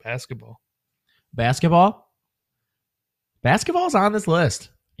world basketball. Basketball? Basketball's on this list.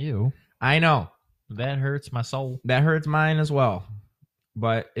 Ew. I know. That hurts my soul. That hurts mine as well.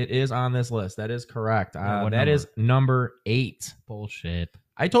 But it is on this list. That is correct. Yeah, what That is number 8. Bullshit.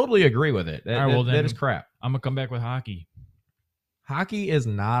 I totally agree with it. That, All right, well, that then- is crap. I'm gonna come back with hockey. Hockey is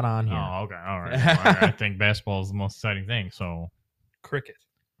not on here. Oh, okay. All right. Well, I think basketball is the most exciting thing. So Cricket.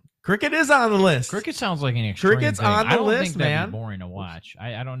 Cricket is on the list. cricket sounds like an extreme Cricket's thing. on the I don't list, think that'd man. be boring to watch.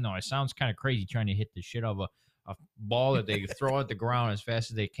 I don't know. It sounds kind of crazy trying to hit the shit of a ball that they throw at the ground as fast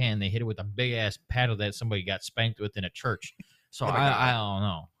as they can. They hit it with a big ass paddle that somebody got spanked with in a church. So Oh my God. I don't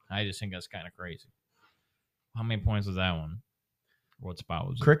know. I just think that's kind of crazy. How many points was that one? What spot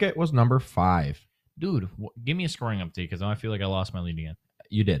was it? Cricket was number 5. Dude, give me a scoring update because I feel like I lost my lead again.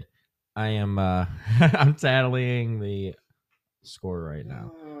 You did. I am I'm tallying the score right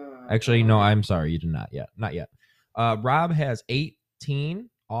now. Actually, no, I'm sorry. You did not yet. Not yet. Rob has 18.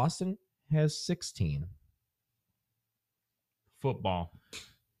 Austin has 16. Football.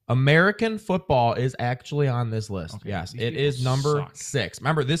 American football is actually on this list. Okay, Yes, these it people is number suck. 6.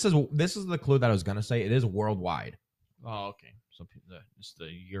 Remember, this is the clue that I was gonna say. It is worldwide. Oh, okay. So it's the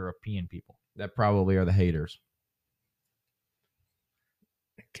European people. That probably are the haters.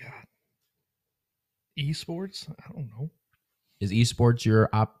 God. Esports? I don't know. Is esports your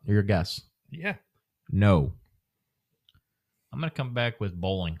guess? Yeah. No. I'm gonna come back with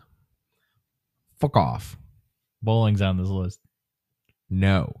bowling. Fuck off. Bowling's on this list.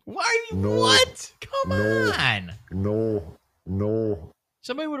 No. Why? No. What? Come No. on. No.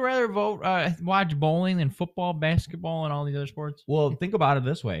 Somebody would rather watch bowling than football, basketball, and all these other sports. Well, think about it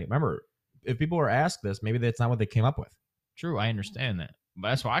this way. Remember, if people were asked this, maybe that's not what they came up with. True, I understand that, but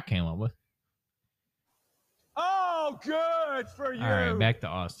that's what I came up with. Oh, good for you. All right, back to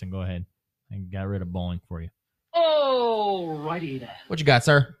Austin. Go ahead. I got rid of bowling for you. Alrighty then. What you got,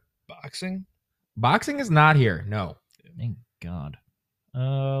 sir? Boxing? Boxing is not here. No. Thank God.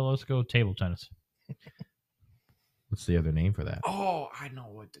 Let's go table tennis. What's the other name for that? Oh, I know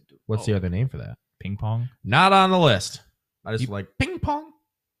what to do. What's the other name for that? Ping pong. Not on the list. I just You- like ping pong.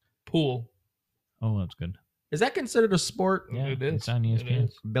 Pool. Oh, that's good. Is that considered a sport? Yeah, it is. it's on It ESPN.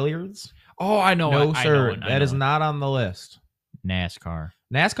 is. Billiards? Oh, I know. No, it. I sir. know it. I That is know it. not on the list. NASCAR.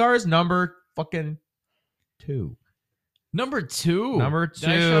 NASCAR is number fucking 2. Number 2. Number Did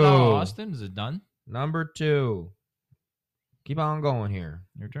I shut out 2. Austin? Is it done? Number 2. Keep on going here.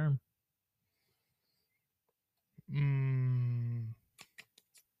 Your turn.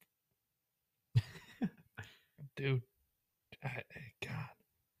 Dude. God.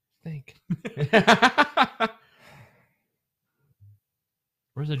 Think.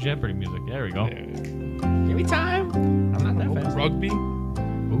 Where's the Jeopardy music? There we go. Give me time. I'm not that fast. Rugby?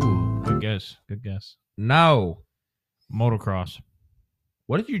 Ooh, good guess. Good guess. No. Motocross.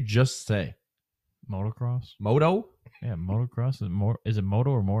 What did you just say? Motocross? Moto? Yeah, motocross is it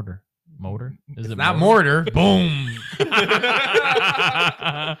moto or mortar? Motor? Is it Not mortar. Boom.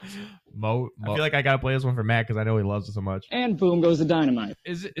 I I feel like I gotta play this one for Matt because I know he loves it so much. And boom goes the dynamite.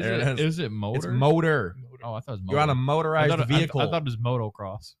 is it There it is. is it motor? It's motor. Oh, I thought it was motor. You're on a motorized vehicle. I thought it was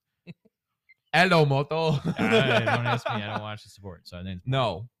motocross. Hello, moto. Don't ask me. I don't watch the sport, so I think.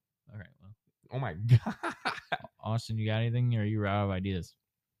 No. All right. Well, Oh my god. Austin, you got anything, or are you out of ideas?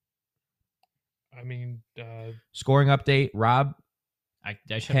 I mean, Scoring update. Rob I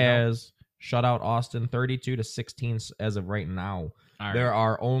shut it out? has shut out Austin 32-16 as of right now. All right. There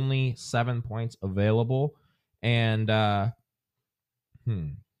are only 7 points available. And let's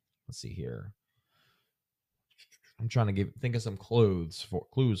see here. I'm trying to think of some clues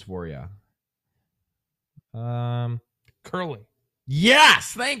for you. curling.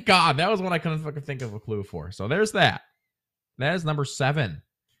 Yes, thank God. That was one I couldn't fucking think of a clue for. So there's that. That is number 7.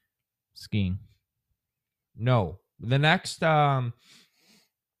 Skiing. No. The next numbers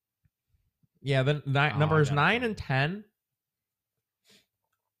I got it. 9 and 10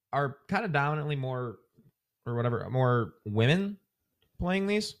 are kind of dominantly more women playing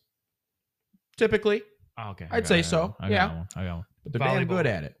these. Typically, Oh, okay. I'd say so. I Yeah. got one. I got one. but they're damn Volleyball. good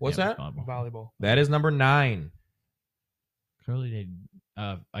at it. What's Yeah, that? volleyball. Volleyball. That is number 9. Curly did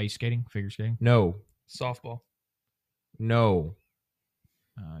ice skating, figure skating, No. Softball. No.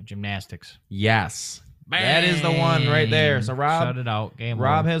 gymnastics. Yes. That is the one right there. So Bang. Shut Rob it out. Game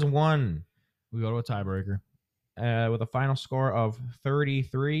Rob over. has won We go to a tiebreaker. with a final score of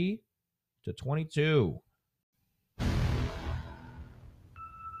 33-22.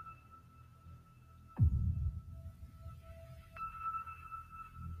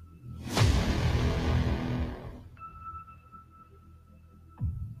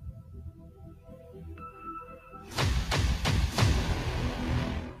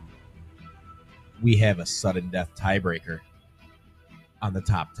 we have a sudden death tiebreaker on the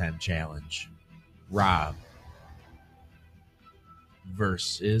top 10 challenge. Rob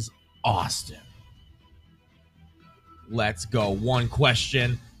versus Austin. Let's go. One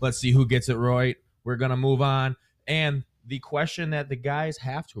question. Let's see who gets it right. We're going to move on. And the question that the guys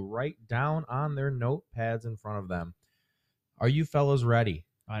have to write down on their notepads in front of them. Are you fellas ready?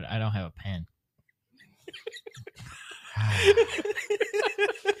 I don't have a pen.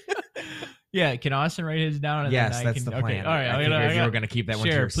 Yeah, can Austin write his down? And Yes, then that's the plan. Okay, all right. I figured you were going to keep that one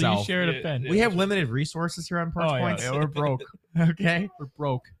to share, yourself. please share the Yeah, pen. yeah. We have limited resources here on Perch Oh, yeah, Points. yeah, we're broke. Okay. We're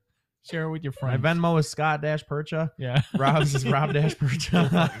broke. Share it with your My friends. Venmo is Scott-Percha. Yeah. Rob's is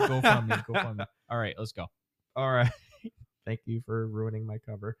Rob-Percha. Go from me. Go from me. All right, let's go. All right. Thank you for ruining my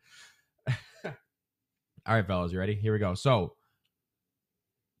cover. All right, fellas, you ready? Here we go. So,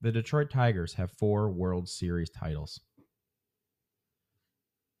 the Detroit Tigers have 4 World Series titles.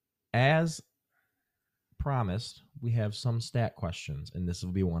 As promised, we have some stat questions, and this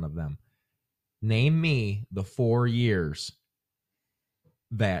will be one of them. Name me the 4 years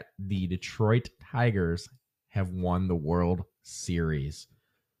that the Detroit Tigers have won the World Series.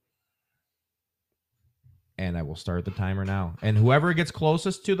 And I will start the timer now. And whoever gets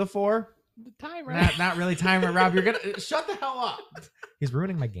closest to the 4, The timer. not really timer, Rob. You're gonna shut the hell up. He's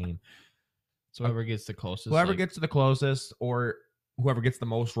ruining my game. So whoever gets the closest. Whoever like, gets to the closest, or whoever gets the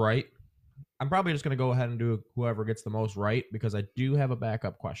most right. I'm probably just gonna go ahead and do whoever gets the most right because I do have a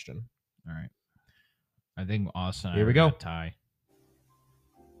backup question. All right. I think Austin. Here we go. Tie.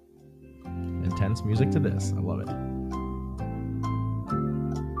 Intense music to this. I love it.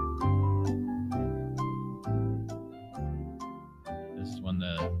 This is when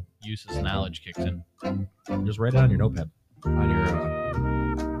the useless knowledge kicks in. Just write it on your notepad. On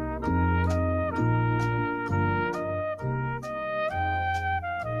your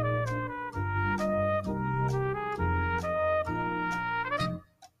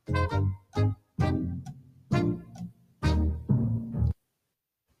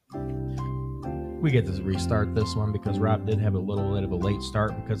we get to restart this one because Rob did have a little bit of a late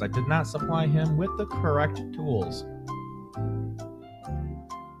start because I did not supply him with the correct tools.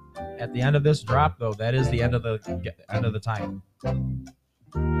 At the end of this drop, though, that is the end of the time.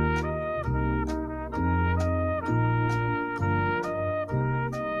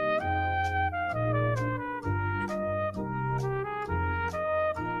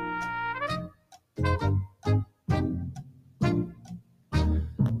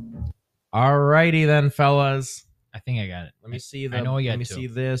 Alrighty then, fellas. I think I got it. Let me see the. I know you let got me 2. see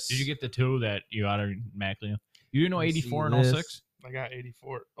this. Did you get the 2 that you automatically? You didn't know Let me see 84 and this. 06? I got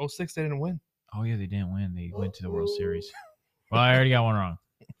 84. 06, they didn't win. Oh yeah, they didn't win. They went to the World Series. Well, I already got one wrong.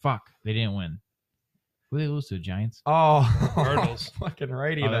 Fuck, they didn't win. Who did they lose to? The Giants? Oh, Cardinals. Fucking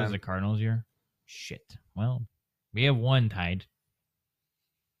righty Oh, that was then. the Cardinals year. Shit. Well, we have 1 tied.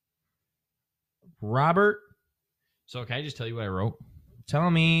 Robert, So can I just tell you what I wrote? tell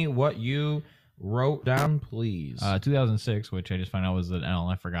me what you wrote down, please. 2006, which I just found out was the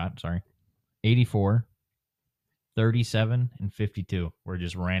NL. I forgot. Sorry. 84, 37, and 52 were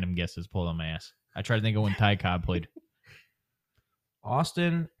just random guesses pulled on my ass. I tried to think of when Ty Cobb played.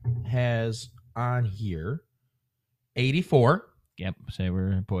 Austin has on here 84, Yep. Say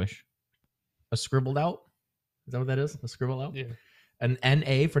we're a push. a scribbled out. Is that what that is? A scribbled out? Yeah. An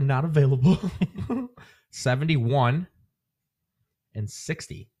NA for not available. 71 and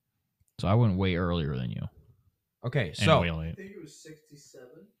 60. So I went way earlier than you. Okay, And so way late. I think it was 67,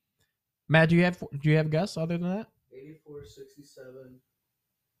 Matt, do you have a guess other than that? 84, 67,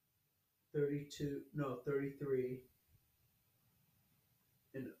 32, no, 33.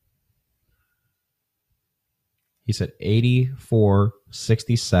 And He said 84,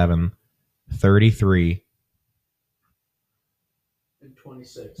 67, 33, and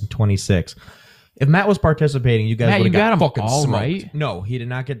 26. 26. If Matt was participating, you guys Matt, would you have got 'em fucking all smoked. right? No, he did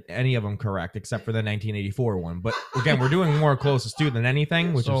not get any of them correct except for the 1984 one. But again, we're doing more closest to than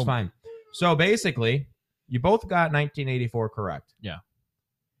anything, which is So- fine. So basically, you both got 1984 correct. Yeah.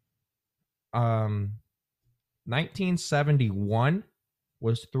 1971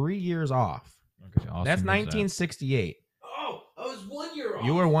 was 3 years off. Okay, Austin That's does that. 1968. Oh, I was 1 year off.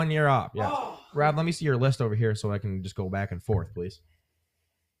 You were 1 year off. Yeah. Oh. Rob, let me see your list over here so I can just go back and forth, please.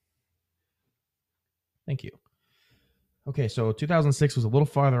 Thank you. Okay, so 2006 was a little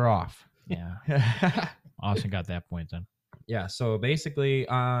farther off. Yeah. Austin got that point then. Yeah, so basically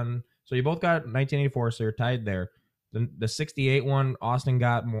so you both got 1984, so you're tied there. The 68 one, Austin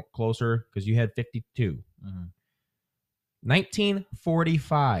got more closer because you had 52. Mhm.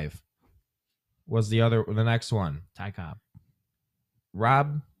 1945 was the next one. Ty Cobb.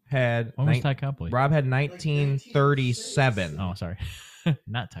 Rob had When was Ty Cobb play? Rob had 1937. Oh, sorry.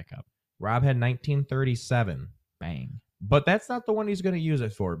 Not Ty Cobb. Rob had 1937. Bang. But that's not the one he's going to use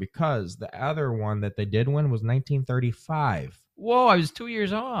it for, because the other one that they did win was 1935. Whoa, I was 2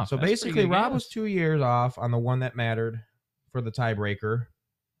 years off. So That's pretty basically, good Rob guess. was 2 years off on the one that mattered for the tiebreaker.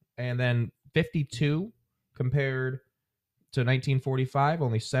 And then 52 compared to 1945,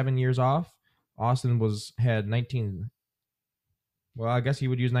 only 7 years off. Austin had 19. Well, I guess he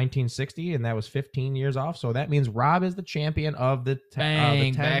would use 1960, and that was 15 years off. So that means Rob is the champion of the,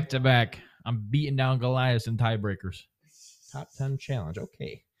 Bang, the 10 back to back. I'm beating down Goliath in tiebreakers. top 10 challenge.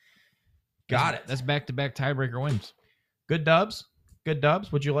 Okay. Got it. That's back to back tiebreaker wins. Good dubs. Good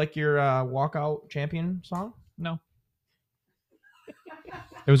dubs. Would you like your walkout champion song? No,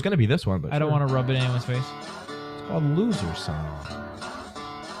 It was going to be this one, but I don't sure. want to rub it in anyone's face. It's called Loser Song.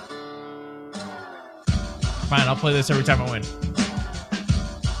 Fine, I'll play this every time I win.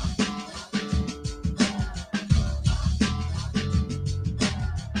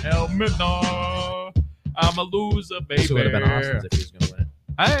 Help me now. I'm a loser, baby. This would have been Austin's if he was going to win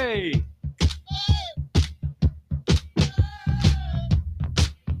it. Hey.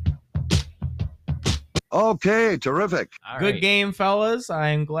 Okay, terrific. All Good right. game, fellas.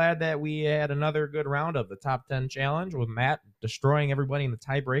 I'm glad that we had another good round of the top 10 challenge with Matt destroying everybody in the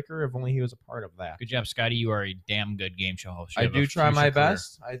tiebreaker. If only he was a part of that. Good job, Scotty. You are a damn good game show host. You I have do a try my future career.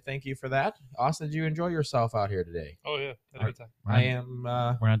 best. I thank you for that. Austin, did you enjoy yourself out here today? Oh yeah, had a good time. We're I not,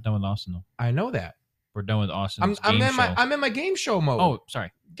 am. we're not done with Austin though. I know that. We're done with Austin's I'm game in my show. I'm in my game show mode. Oh,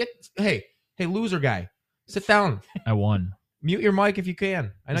 sorry. Hey, loser guy, sit down. I won. Mute your mic if you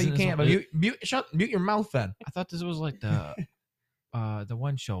can. I know Isn't you this can't, but mute your mouth then. I thought this was like the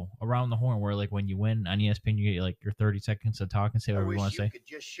one show Around the Horn where like when you win on ESPN you get like your 30 seconds to talk and say whatever you want to say. could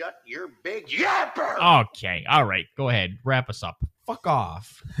just shut your big yapper. Okay, all right. Go ahead. Wrap us up. Fuck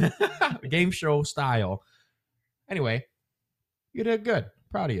off. Game show style. Anyway, you did good.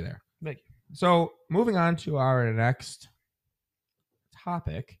 Proud of you there. Thank you. So moving on to our next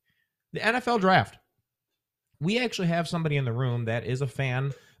topic, the NFL draft. We actually have somebody in the room that is a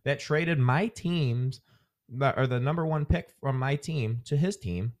fan that traded my team's or the number one pick from my team to his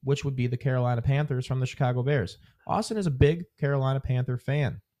team, which would be the Carolina Panthers from the Chicago Bears. Austin is a big Carolina Panther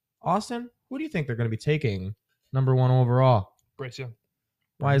fan. Austin, who do you think they're going to be taking number one overall? Bryce Young.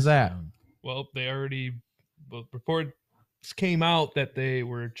 Why is that? Well, reports came out that they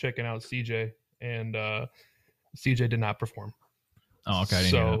were checking out CJ, and CJ did not perform. Oh, okay. I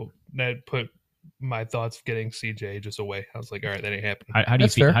didn't hear that. So that put my thoughts of getting CJ just away. I was like, all right, that ain't happening. How do you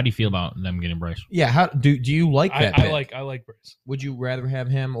That's feel? fair. How do you feel about them getting Bryce? Yeah, how do you like that? I pick? like Bryce. Would you rather have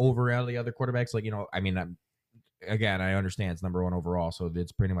him over all the other quarterbacks? Like, I mean, again, I understand it's number one overall, so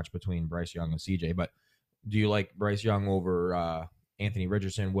it's pretty much between Bryce Young and CJ. But do you like Bryce Young over Anthony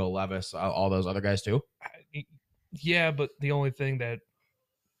Richardson, Will Levis, all those other guys too? Yeah, but the only thing that's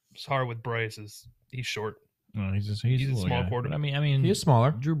hard with Bryce is he's short. No, he's a a little small guy. quarterback. But I mean, He is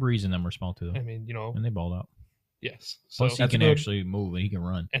smaller. Drew Brees and them were small too, though, I mean, and they balled out. yes. So Plus, he That's can good. actually move and he can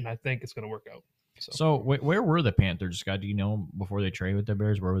run. and I think it's going to work out. So, So, where were the Panthers, Scott? Do you know before they trade with the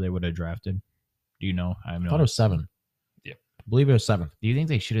Bears where they would have drafted? Do you know? I have I no. thought it was 7. Yeah. I believe it was 7. Do you think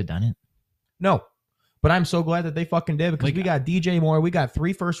they should have done it? No. But I'm so glad that they fucking did because Like, we got DJ Moore, we got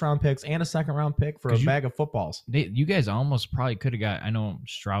 3 first-round picks and a second-round pick for a 'Cause you- bag of footballs. You guys almost probably could have got. I know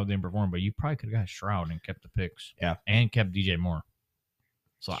Stroud didn't perform, but you probably could have got Stroud and kept the picks. Yeah. and kept DJ Moore.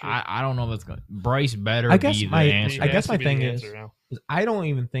 So True. I don't know if that's going. Bryce better I guess be the my- answer. I guess my Has to be the thing is- answer now. I don't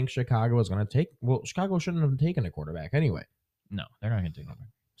even think Chicago is going to take. Well, Chicago shouldn't have taken a quarterback anyway. No, they're not going to take it.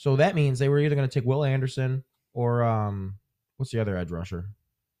 So that means they were either going to take Will Anderson or what's the other edge rusher?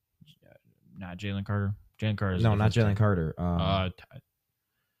 Not Jalen Carter. Jalen Carter. Is No, the not defensive Jalen tackle. Carter.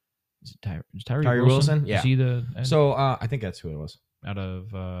 Is it Tyree Tyree Wilson? Wilson? Yeah. Is he the end So I think that's who it was. out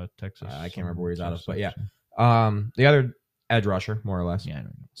of Texas? I can't remember where he's out of, but yeah. Texas. The other edge rusher, more or less. Yeah, I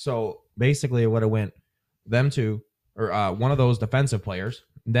don't know. So basically, it would have went them two or one of those defensive players,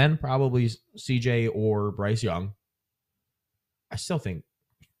 then probably CJ or Bryce Young. I still think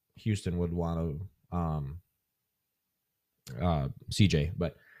Houston would want to CJ,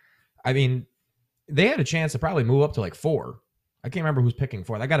 but I mean, they had a chance to probably move up to like 4. I can't remember who's picking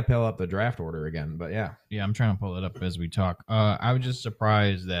 4th. I got to pull up the draft order again, but yeah. Yeah, I'm trying to pull it up as we talk. I was just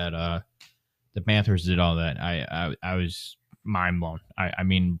surprised that the Panthers did all that. I was mind blown. I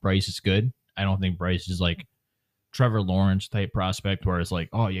mean, Bryce is good. I don't think Bryce is like Trevor Lawrence type prospect where it's like,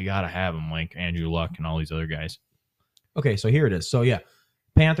 oh, you got to have him like Andrew Luck and all these other guys. Okay, so here it is. So yeah,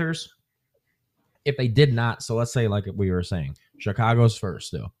 Panthers, if they did not, so let's say like we were saying, Chicago's first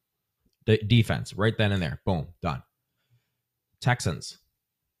still. The defense, right then and there. Boom, done. Texans.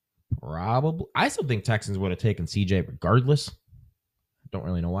 Probably. I still think Texans would have taken CJ regardless. Don't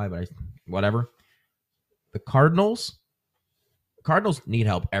really know why, but whatever. The Cardinals need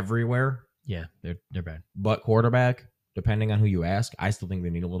help everywhere, Yeah, they're bad. but quarterback, depending on who you ask, I still think they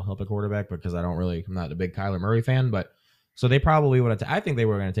need a little help at quarterback because I'm not a big Kyler Murray fan, but so they probably would have. I think they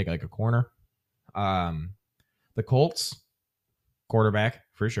were going to take like a corner. The Colts quarterback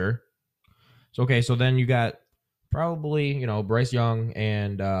for sure. So okay, so then you got probably Bryce Young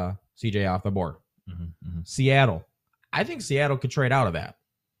and CJ off the board. Seattle, I think Seattle could trade out of that,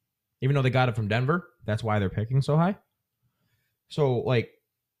 even though they got it from Denver. That's why they're picking so high. So like,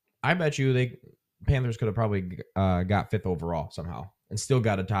 I bet you the Panthers could have probably got 5th overall somehow and still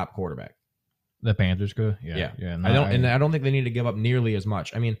got a top quarterback. The Panthers could, Yeah. No, I don't think they need to give up nearly as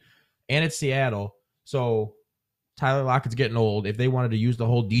much. I mean, and it's Seattle, so Tyler Lockett's getting old. If they wanted to use the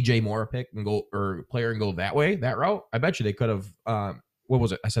whole DJ Moore pick and go or player and go that route, I bet you they could have. What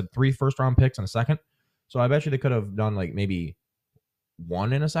was it? I said 3 first-round picks and a second. So I bet you they could have done like maybe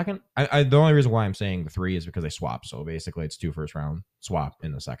 1 in a second. The only reason why I'm saying 3 is because they swapped. So basically, it's 2 first-round swap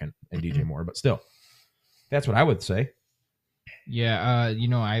in the second and DJ Moore. But still, that's what I would say. Yeah,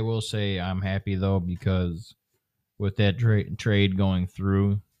 I will say I'm happy though because with that trade going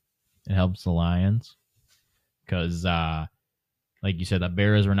through, it helps the Lions because, like you said, the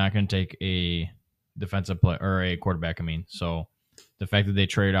Bears were not going to take a defensive player or a quarterback. I mean, so the fact that they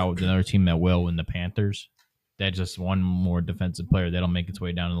trade out with another team that will win, the Panthers, that's just one more defensive player that'll make its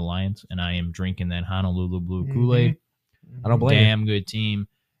way down to the Lions. And I am drinking that Honolulu Blue Kool-Aid. I don't blame you. Damn good team.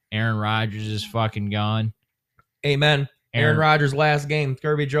 Aaron Rodgers is fucking gone. Amen. Aaron Rodgers' last game,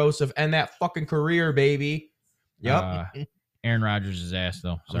 Kirby Joseph, and that fucking career, baby. Yep. Aaron Rodgers' ass,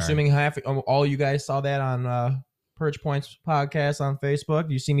 though. I'm assuming all you guys saw that on Perch Points podcast on Facebook.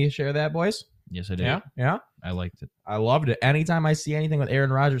 You see me share that, boys? Yes, I did. Yeah. I liked it. I loved it. Anytime I see anything with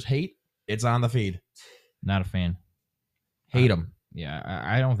Aaron Rodgers hate, it's on the feed. Not a fan. Hate him. Yeah,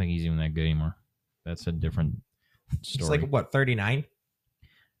 I don't think he's even that good anymore. That's a different story. It's like, what, 39?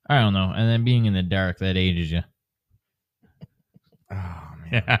 I don't know. And then being in the dark, that ages you. Oh,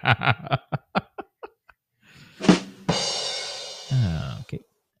 man. Okay.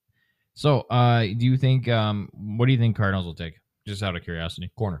 So, do you think? What do you think Cardinals will take? Just out of curiosity.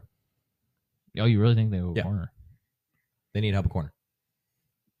 Corner. Oh, you really think they will corner? They need help at corner.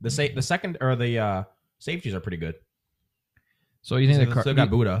 The second or the safeties are pretty good. So you think still got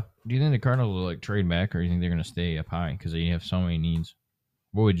Buddha? Do you think the Cardinals will like trade back, or do you think they're going to stay up high because they have so many needs?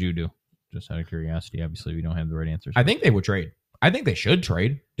 What would you do? Just out of curiosity. Obviously, we don't have the right answers. I think they would trade. I think they should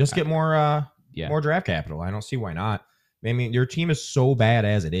trade. Just get more draft capital. I don't see why not. I mean, your team is so bad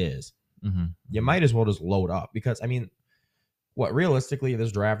as it is. Mm-hmm. You might as well just load up because, I mean, what realistically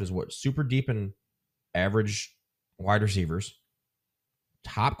this draft is super deep in average wide receivers,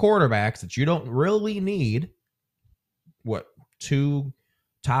 top quarterbacks that you don't really need, 2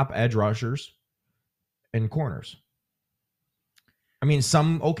 top edge rushers and corners. I mean,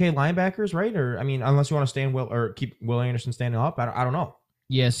 some okay linebackers, right? Or I mean, unless you want to stand keep Will Anderson standing up, I don't know.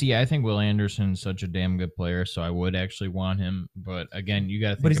 Yeah, see, I think Will Anderson's such a damn good player, so I would actually want him. But again, you got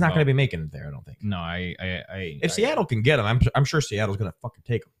to think. But he's not going to be making it there, I don't think. No, if Seattle can get him, I'm sure Seattle's going to fucking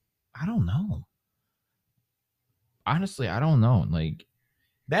take him. I don't know. Honestly, I don't know. Like,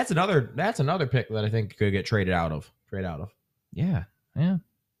 that's another pick that I think could get traded out of. Yeah.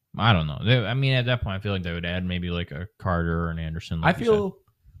 I don't know. I mean, at that point, I feel like they would add maybe like a Carter or an Anderson. Like I feel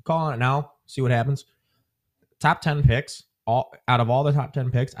calling it now. See what happens. Top 10 picks. Out of all the top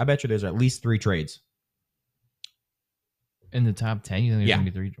 10 picks, I bet you there's at least 3 trades. In the top 10, you think there's going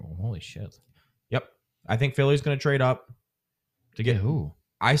to be 3? Oh, holy shit. Yep. I think Philly's going to trade up to get who?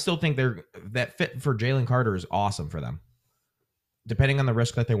 I still think that fit for Jalen Carter is awesome for them. Depending on the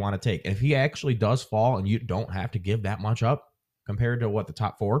risk that they want to take. If he actually does fall and you don't have to give that much up compared to the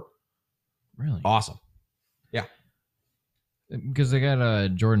top 4. Really? Awesome. Yeah. Because they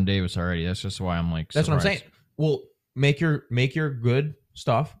got Jordan Davis already. That's just why I'm like, that's surprised. What I'm saying. Well, make your good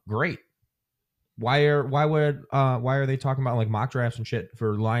stuff great. Why are they talking about like mock drafts and shit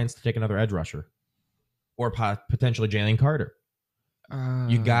for Lions to take another edge rusher or potentially Jalen Carter? You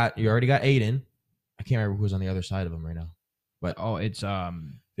already got Aiden. I can't remember who's on the other side of him right now, but it's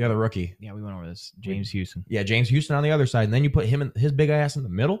the other rookie. Yeah, we went over this. James Houston. Yeah, James Houston on the other side, and then you put him and his big ass in the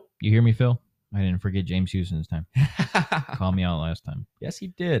middle. You hear me, Phil? I didn't forget James Houston this time. Call me out last time. Yes, he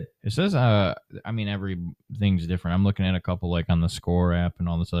did. It says, I mean, everything's different. I'm looking at a couple like on the Score app and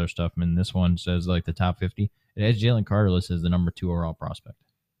all this other stuff. I mean, this one says like the top 50. It has Jalen Carter listed as the number 2 overall prospect.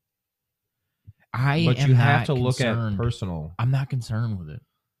 But you have to look at personal. I'm not concerned with it.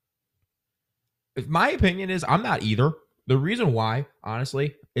 My opinion is I'm not either. The reason why,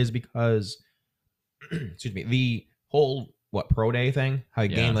 honestly, is because, excuse me, the whole pro day thing, how he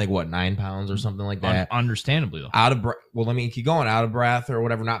gained 9 pounds or something like that. Understandably, though. Out of breath. Well, let me keep going. Out of breath or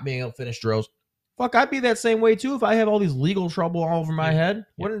whatever, not being able to finish drills. Fuck, I'd be that same way too if I have all these legal trouble all over my head.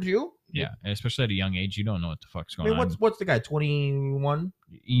 Wouldn't you? Yeah, especially at a young age, you don't know what the fuck's going on. What's the guy? 21?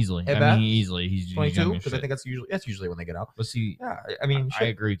 Easily. At I best? mean, easily. He's 22? Because I think that's usually when they get out. But see, Yeah, I mean, I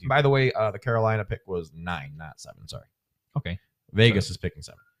agree with you. By the way, the Carolina pick was 9, not 7. Sorry, Okay, Vegas is picking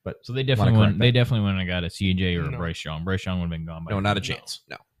 7. But so they definitely correct wouldn't. that. They definitely wouldn't have got a CJ or a No. Bryce Young. Bryce Young would have been gone by no, now. not a chance.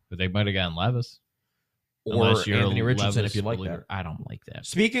 No. But they might have gotten Levis. Or Unless you're a Anthony Richardson, Levis if you like believer. that. I don't like that.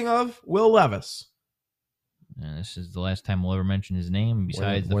 Speaking of Will Levis, And this is the last time we'll ever mention his name.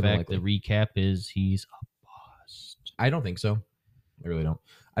 Besides more the than fact the recap is he's a bust. I don't think so. I really don't.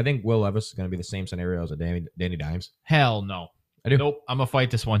 I think Will Levis is going to be the same scenario as a Danny Dimes. Hell no. I do. Nope. I'm gonna fight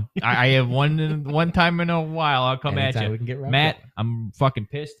this one. I have one time in a while. I'll come at Anytime you, we can get wrapped Matt. up. I'm fucking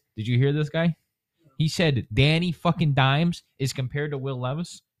pissed. Did you hear this guy? He said Danny fucking Dimes is compared to Will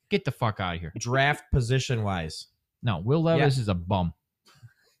Levis. Get the fuck out of here. Draft position wise, No, Will Levis is a bum.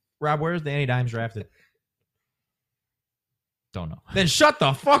 Rob, where's Danny Dimes drafted? Don't know. Then shut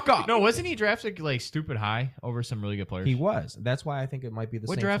the fuck up. No, wasn't he drafted like stupid high over some really good players? He was. That's why I think it might be the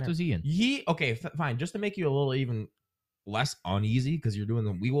What same. draft scenario. was he in? Okay, fine. Just to make you a little even less uneasy because you're doing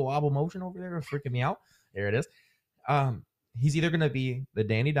the wiggle wobble motion over there, freaking me out. There it is. He's either going to be the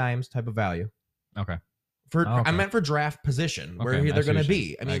Danny Dimes type of value. Okay. I Okay. meant for draft position, where Okay, I they're see going what to you're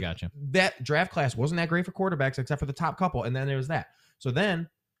be. saying. I gotcha. That draft class wasn't that great for quarterbacks except for the top couple, and then there was that. So then,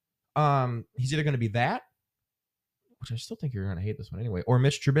 he's either going to be that, which I still think you're going to hate this one anyway, or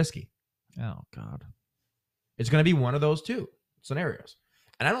Mitch Trubisky. Oh God. It's going to be one of those two scenarios,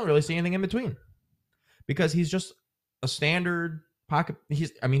 and I don't really see anything in between because he's just a standard pocket.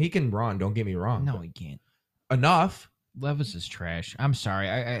 He can run. Don't get me wrong. No, but he can't. enough. Levis is trash. I'm sorry.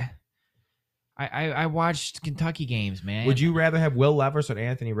 I watched Kentucky games, man. Would you rather have Will Levis or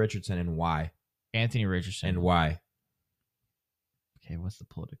Anthony Richardson, and why? Anthony Richardson? And why? Okay, what's the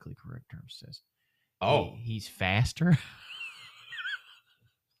politically correct term says? Oh, He's faster.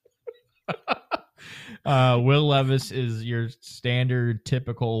 Will Levis is your standard,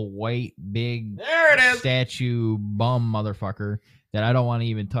 typical white, big, there it is. statue bum motherfucker that I don't want to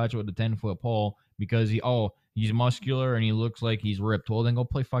even touch with a 10-foot pole because he's muscular and he looks like he's ripped. Well, then go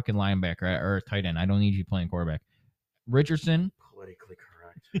play fucking linebacker or tight end. I don't need you playing quarterback. Richardson Politically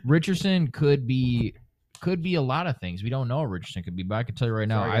correct. Richardson could be a lot of things. We don't know what Richardson could be, but I can tell you right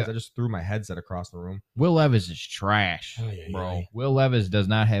now, Sorry, guys, I just threw my headset across the room. Will Levis is trash, Ay, ay, bro. ay. Will Levis does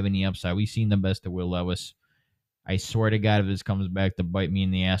not have any upside. We've seen the best of Will Levis. I swear to God, if this comes back to bite me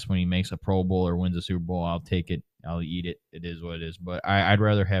in the ass when he makes a Pro Bowl or wins a Super Bowl, I'll take it. I'll eat it. It is what it is. But I'd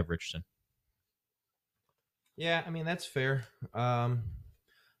rather have Richardson. Yeah, that's fair.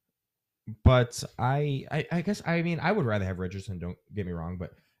 But I guess I would rather have Richardson. Don't get me wrong,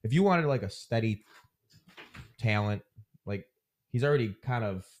 but if you wanted like a steady talent, like he's already kind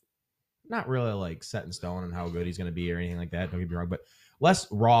of not really like set in stone on how good he's going to be or anything like that. Don't get me wrong, but less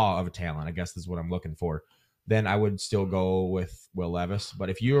raw of a talent, I guess is what I'm looking for. Then I would still go with Will Levis. But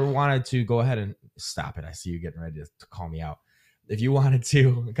if you wanted to go ahead and stop it, I see you getting ready to call me out. If you wanted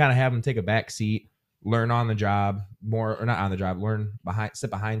to kind of have him take a back seat, learn on the job more, or not on the job, sit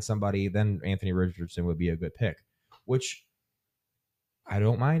behind somebody, then Anthony Richardson would be a good pick, which I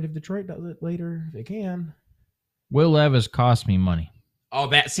don't mind if Detroit does it later if they can. Will Levis cost me money. Oh,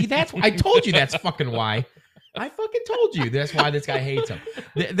 that's I told you that's fucking why. I fucking told you that's why this guy hates him.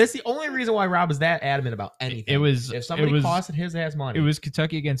 That's the only reason why Rob is that adamant about anything. If somebody costed his ass money. It was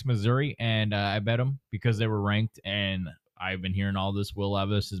Kentucky against Missouri, and I bet them because they were ranked, and I've been hearing all this Will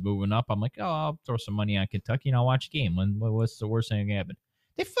Levis is moving up. I'm like, oh, I'll throw some money on Kentucky and I'll watch a game. What's the worst thing that can happen?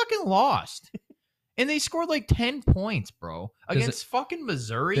 They fucking lost. And they scored like 10 points, bro, against fucking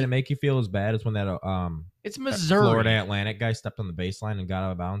Missouri. Did it make you feel as bad as when that It's Missouri. Florida Atlantic guy stepped on the baseline and got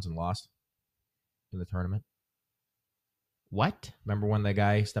out of bounds and lost in the tournament? What? Remember when the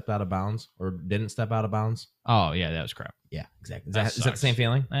guy stepped out of bounds or didn't step out of bounds? Oh, yeah, that was crap. Yeah, exactly. Is That that the sucks. same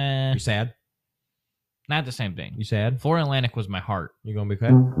feeling? You sad? Not the same thing. You sad? Florida Atlantic was my heart. You gonna be cut?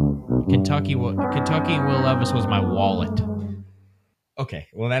 Kentucky and Will Levis was my wallet. Okay,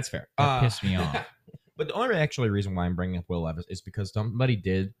 well that's fair. That pissed me off. But the only actually reason why I'm bringing up Will Levis is because somebody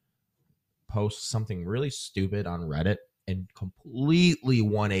did post something really stupid on Reddit and completely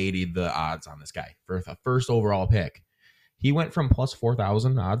 180 the odds on this guy for the first overall pick. He went from plus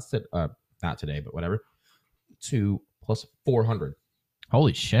 4,000 odds to not today, but whatever, to plus 400.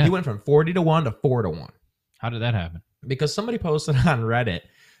 Holy shit. He went from 40 to 1 to 4 to 1 How did that happen? because somebody posted on Reddit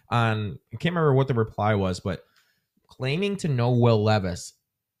I can't remember what the reply was, but claiming to know Will Levis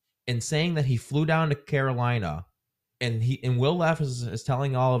and saying that he flew down to Carolina, and Will Levis is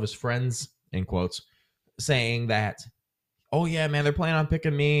telling all of his friends, in quotes, saying that, oh yeah, man, they're planning on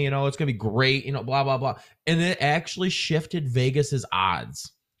picking me, it's gonna be great, blah blah blah, and it actually shifted Vegas's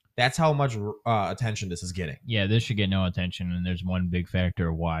odds. That's how much attention this is getting. Yeah, this should get no attention, and there's one big factor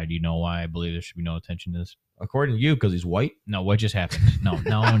of why. Do you know why I believe there should be no attention to this? According to you, because he's white. No, what just happened? No,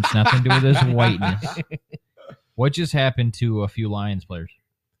 it's nothing to do with his whiteness. What just happened to a few Lions players?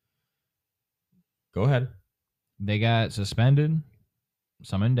 Go ahead. They got suspended,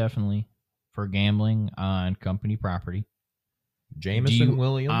 some indefinitely, for gambling on company property. Jameson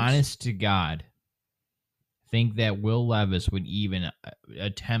Williams. Honest to God, think that Will Levis would even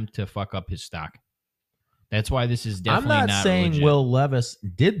attempt to fuck up his stock? That's why this is definitely I'm not saying legit. Will Levis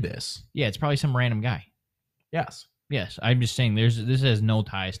did this. Yeah, it's probably some random guy. Yes. Yes, I'm just saying this has no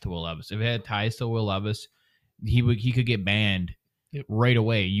ties to Will Levis. If it had ties to Will Levis, he could get banned right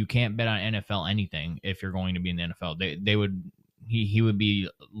away. You can't bet on NFL anything if you're going to be in the NFL. He would be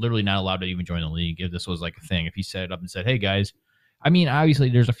literally not allowed to even join the league if this was like a thing. If he set it up and said, "Hey guys," I mean, obviously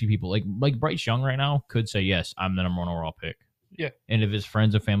there's a few people like Bryce Young right now could say, "Yes, I'm the number one overall pick." Yeah, and if his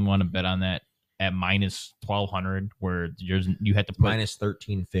friends and family want to bet on that at minus 1,200, where you have to put minus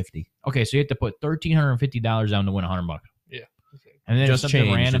 1,350. Okay, so you have to put $1,350 down to win $100. Yeah, and then just if something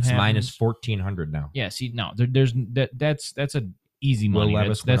changed. random It's happens, minus 1,400 now. Yeah, see, no, there's that's a easy money. Will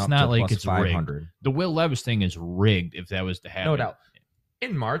Levis That's not like it's 500. rigged. The Will Levis thing is rigged if that was to happen. No doubt.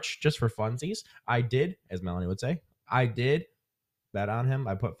 In March, just for funsies, I did, as Melanie would say, bet on him.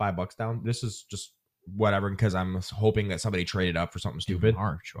 I put $5 down. This is just whatever because I'm hoping that somebody traded up for something stupid. In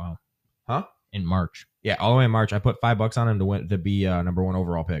March, wow. Huh? In March. Yeah, all the way in March. I put $5 on him to be number one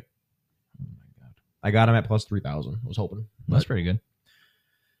overall pick. Oh my God. I got him at plus 3,000. I was hoping. That's pretty good.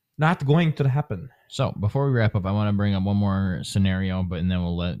 Not going to happen. So before we wrap up, I want to bring up one more scenario, and then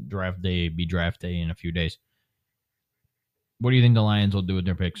we'll let draft day be draft day in a few days. What do you think the Lions will do with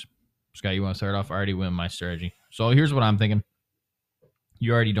their picks? Scott, you want to start off? I already went my strategy. So here's what I'm thinking.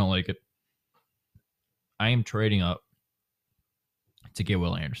 You already don't like it. I am trading up to get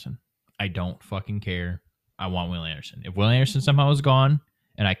Will Anderson. I don't fucking care. I want Will Anderson. If Will Anderson somehow is gone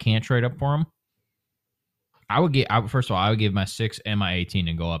and I can't trade up for him, first of all, I would give my 6 and my 18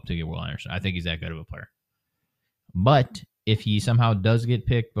 and go up to get Will Anderson. I think he's that good of a player. But if he somehow does get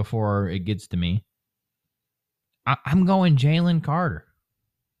picked before it gets to me, I'm going Jalen Carter.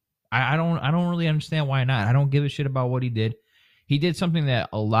 I don't really understand why not. I don't give a shit about what he did. He did something that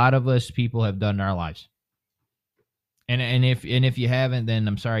a lot of us people have done in our lives. And if you haven't, then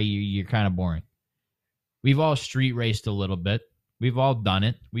I'm sorry, you're kind of boring. We've all street raced a little bit. We've all done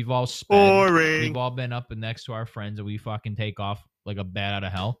it. We've all sped. Boring. We've all been up and next to our friends and we fucking take off like a bat out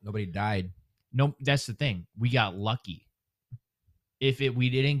of hell. Nobody died. No, that's the thing. We got lucky. If we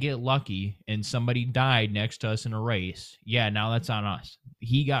didn't get lucky and somebody died next to us in a race, yeah, now that's on us.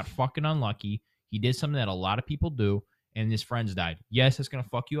 He got fucking unlucky. He did something that a lot of people do, and his friends died. Yes, it's going to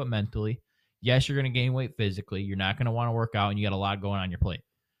fuck you up mentally. Yes, you're going to gain weight physically. You're not going to want to work out, and you got a lot going on your plate.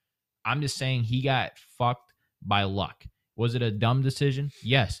 I'm just saying he got fucked by luck. Was it a dumb decision?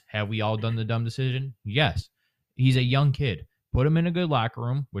 Yes. Have we all done the dumb decision? Yes. He's a young kid. Put him in a good locker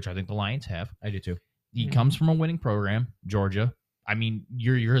room, which I think the Lions have. I do too. He comes from a winning program, Georgia. I mean,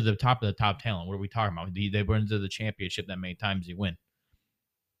 you're the top of the top talent. What are we talking about? They went to the championship that many times he win.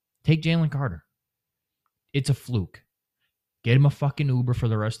 Take Jalen Carter. It's a fluke. Get him a fucking Uber for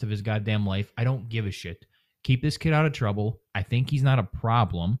the rest of his goddamn life. I don't give a shit. Keep this kid out of trouble. I think he's not a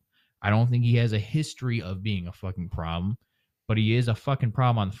problem. I don't think he has a history of being a fucking problem, but he is a fucking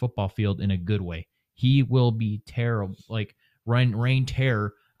problem on the football field in a good way. He will be terrible, like rain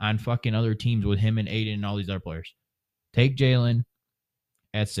terror on fucking other teams with him and Aiden and all these other players. Take Jalen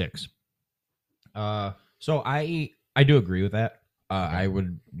at 6. So I do agree with that. I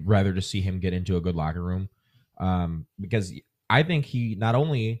would rather just see him get into a good locker room because I think he not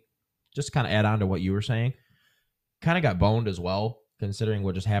only, just kind of add on to what you were saying, kind of got boned as well, considering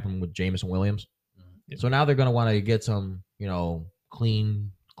what just happened with Jameson Williams. Yeah. So now they're going to want to get some,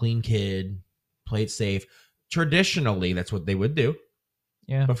 clean kid, play it safe. Traditionally, that's what they would do.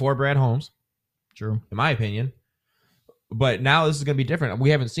 Yeah. Before Brad Holmes. True. In my opinion. But now this is going to be different.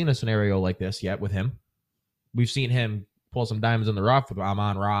 We haven't seen a scenario like this yet with him. We've seen him pull some diamonds in the rough with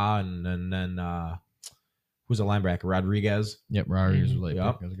Amon Ra and then who's a linebacker? Rodriguez. Yep, Rodriguez was late.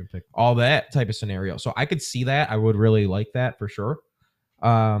 Yep. That was a good pick. All that type of scenario. So I could see that. I would really like that for sure.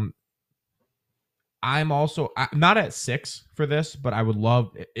 I'm also not at 6 for this, but I would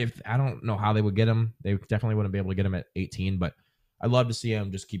love if I don't know how they would get him. They definitely wouldn't be able to get him at 18, but I'd love to see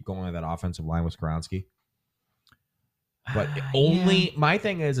him just keep going with that offensive line with Skoronski. But Yeah. my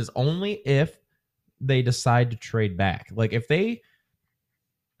thing is only if they decide to trade back. Like if they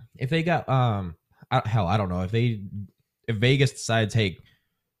got hell, I don't know if Vegas decides, hey,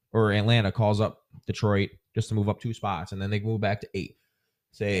 or Atlanta calls up Detroit just to move up 2 spots, and then they move back to 8.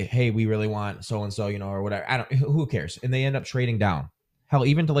 Say, hey, we really want so and so, or whatever. I don't. Who cares? And they end up trading down. Hell,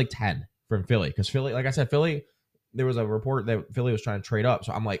 even to like 10 from Philly, because Philly, like I said, Philly. There was a report that Philly was trying to trade up,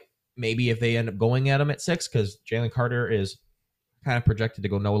 so I'm like, maybe if they end up going at him at 6, because Jalen Carter is kind of projected to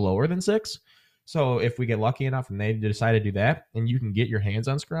go no lower than 6. So if we get lucky enough and they decide to do that, and you can get your hands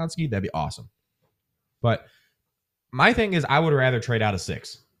on Skronsky, that'd be awesome. But my thing is, I would rather trade out of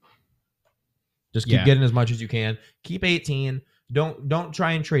 6. Just keep getting as much as you can. Keep 18. Don't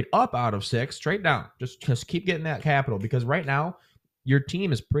try and trade up out of 6. Trade down. Just keep getting that capital, because right now your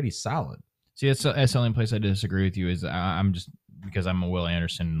team is pretty solid. See, that's the only place I disagree with you is I'm just because I'm a Will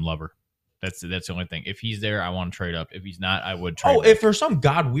Anderson lover. That's the only thing. If he's there, I want to trade up. If he's not, I would trade. If for some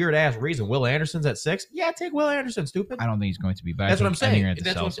god weird ass reason Will Anderson's at 6, yeah, take Will Anderson. Stupid. I don't think he's going to be. But That's what I'm saying.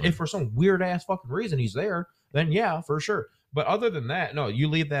 If for some weird ass fucking reason he's there, then yeah, for sure. But other than that, no, you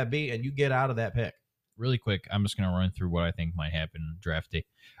leave that be and you get out of that pick. Really quick, I'm just going to run through what I think might happen draft day.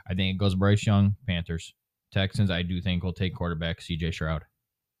 I think it goes Bryce Young, Panthers. Texans, I do think will take quarterback CJ Stroud.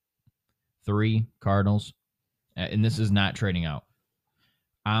 3, Cardinals. And this is not trading out.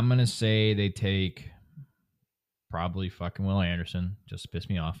 I'm going to say they take probably fucking Will Anderson, just to piss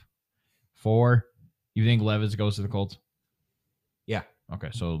me off. 4, you think Levis goes to the Colts? Yeah. Okay,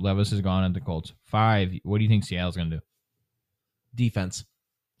 so Levis is gone at the Colts. 5, what do you think Seattle's going to do? Defense.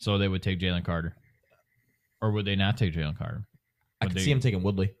 So they would take Jalen Carter. Or would they not take Jalen Carter? I could see him taking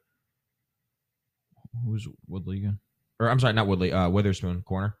Woodley. Who's Woodley again? Or I'm sorry, not Woodley. Witherspoon,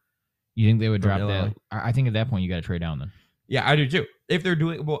 corner. You think they would From drop that? Illinois. I think at that point you got to trade down then. Yeah, I do too. If they're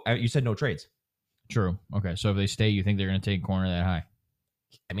doing well, you said no trades. True. Okay, so if they stay, you think they're going to take corner that high?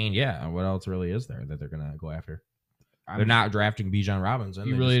 I mean, yeah. What else really is there that they're going to go after? They're not drafting Bijan Robinson.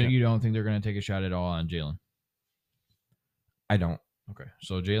 You don't think they're going to take a shot at all on Jalen? I don't. Okay,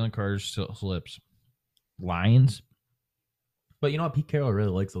 so Jalen Carter still slips. Lions. But you know what? Pete Carroll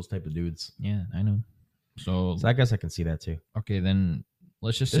really likes those type of dudes. Yeah, I know. So I guess I can see that too. okay, then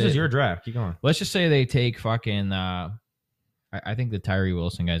let's just This say is your draft. Keep going. let's just say they take fucking. I think the Tyree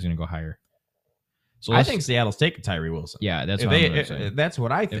Wilson guy's going to go higher. So I think Seattle's taking Tyree Wilson. Yeah, that's If what I'm they, going to say. that's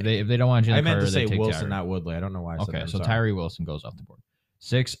what I think. If they don't want Jalen I meant Carter, to say they take Wilson, Tyree. not Woodley. I don't know why I said Okay, that. so Sorry. Tyree Wilson goes off the board.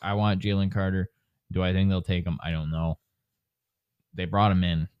 6, I want Jalen Carter. Do I think they'll take him? I don't know. They brought him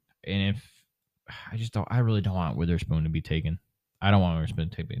in, and if I really don't want Witherspoon to be taken. I don't want Witherspoon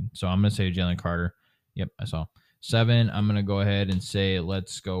to be taken. So I'm gonna say Jalen Carter. Yep, I saw 7. I'm gonna go ahead and say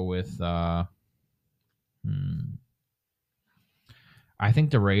let's go with. I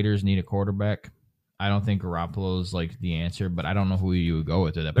think the Raiders need a quarterback. I don't think Garoppolo is like the answer, but I don't know who you would go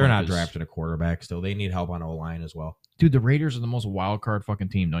with at that They're point. not drafting a quarterback still. They need help on O-line as well. Dude, the Raiders are the most wild card fucking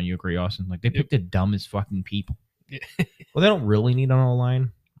team. Don't you agree, Austin? Like they picked the dumbest fucking people. Well, they don't really need an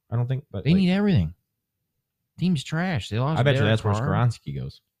O-line, I don't think. But They need everything. Team's trash. They lost. I bet you Derek that's where Carr. Skronsky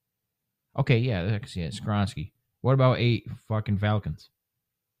goes. Okay, yeah, I can see it. Skronsky. What about 8 fucking Falcons?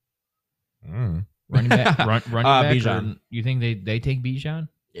 Mm. Running back. running back. Bijan. You think they take Bijan?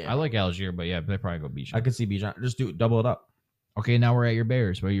 Yeah. I like Algier, but yeah, they probably go Bijan. I could see Bijan. Just double it up. Okay, now we're at your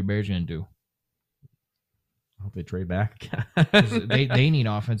Bears. What are your Bears gonna do? I hope they trade back. 'Cause they need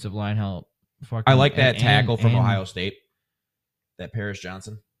offensive line help. Fucking, I like that tackle from and Ohio State. That Paris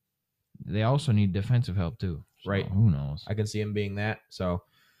Johnson. They also need defensive help too. So Right. Who knows? I can see him being that. So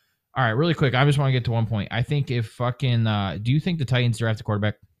All right, really quick. I just want to get to one point. I think if fucking, do you think the Titans draft a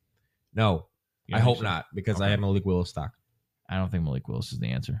quarterback? no, You I don't hope think so? not, because I Okay. have Malik Willis stock. I don't think Malik Willis is the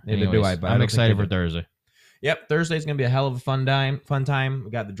answer. Neither do Anyways, I, but I I'm don't excited think for they Thursday. Yep, Thursday's gonna be a hell of a fun time.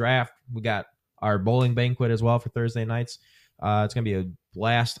 We got the draft. We got our bowling banquet as well for Thursday nights. It's gonna be a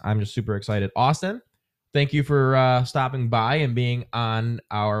blast. I'm just super excited. Austin, thank you for stopping by and being on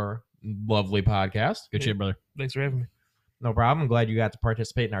our lovely podcast. Good shit, brother. Thanks for having me. No problem. I'm glad you got to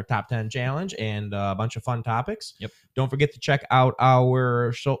participate in our top 10 challenge and a bunch of fun topics. Yep. Don't forget to check out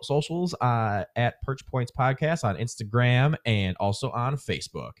our socials at Perch Points Podcast on Instagram and also on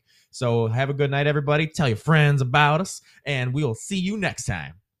Facebook. So have a good night, everybody. Tell your friends about us, and we'll see you next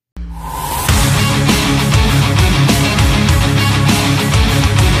time.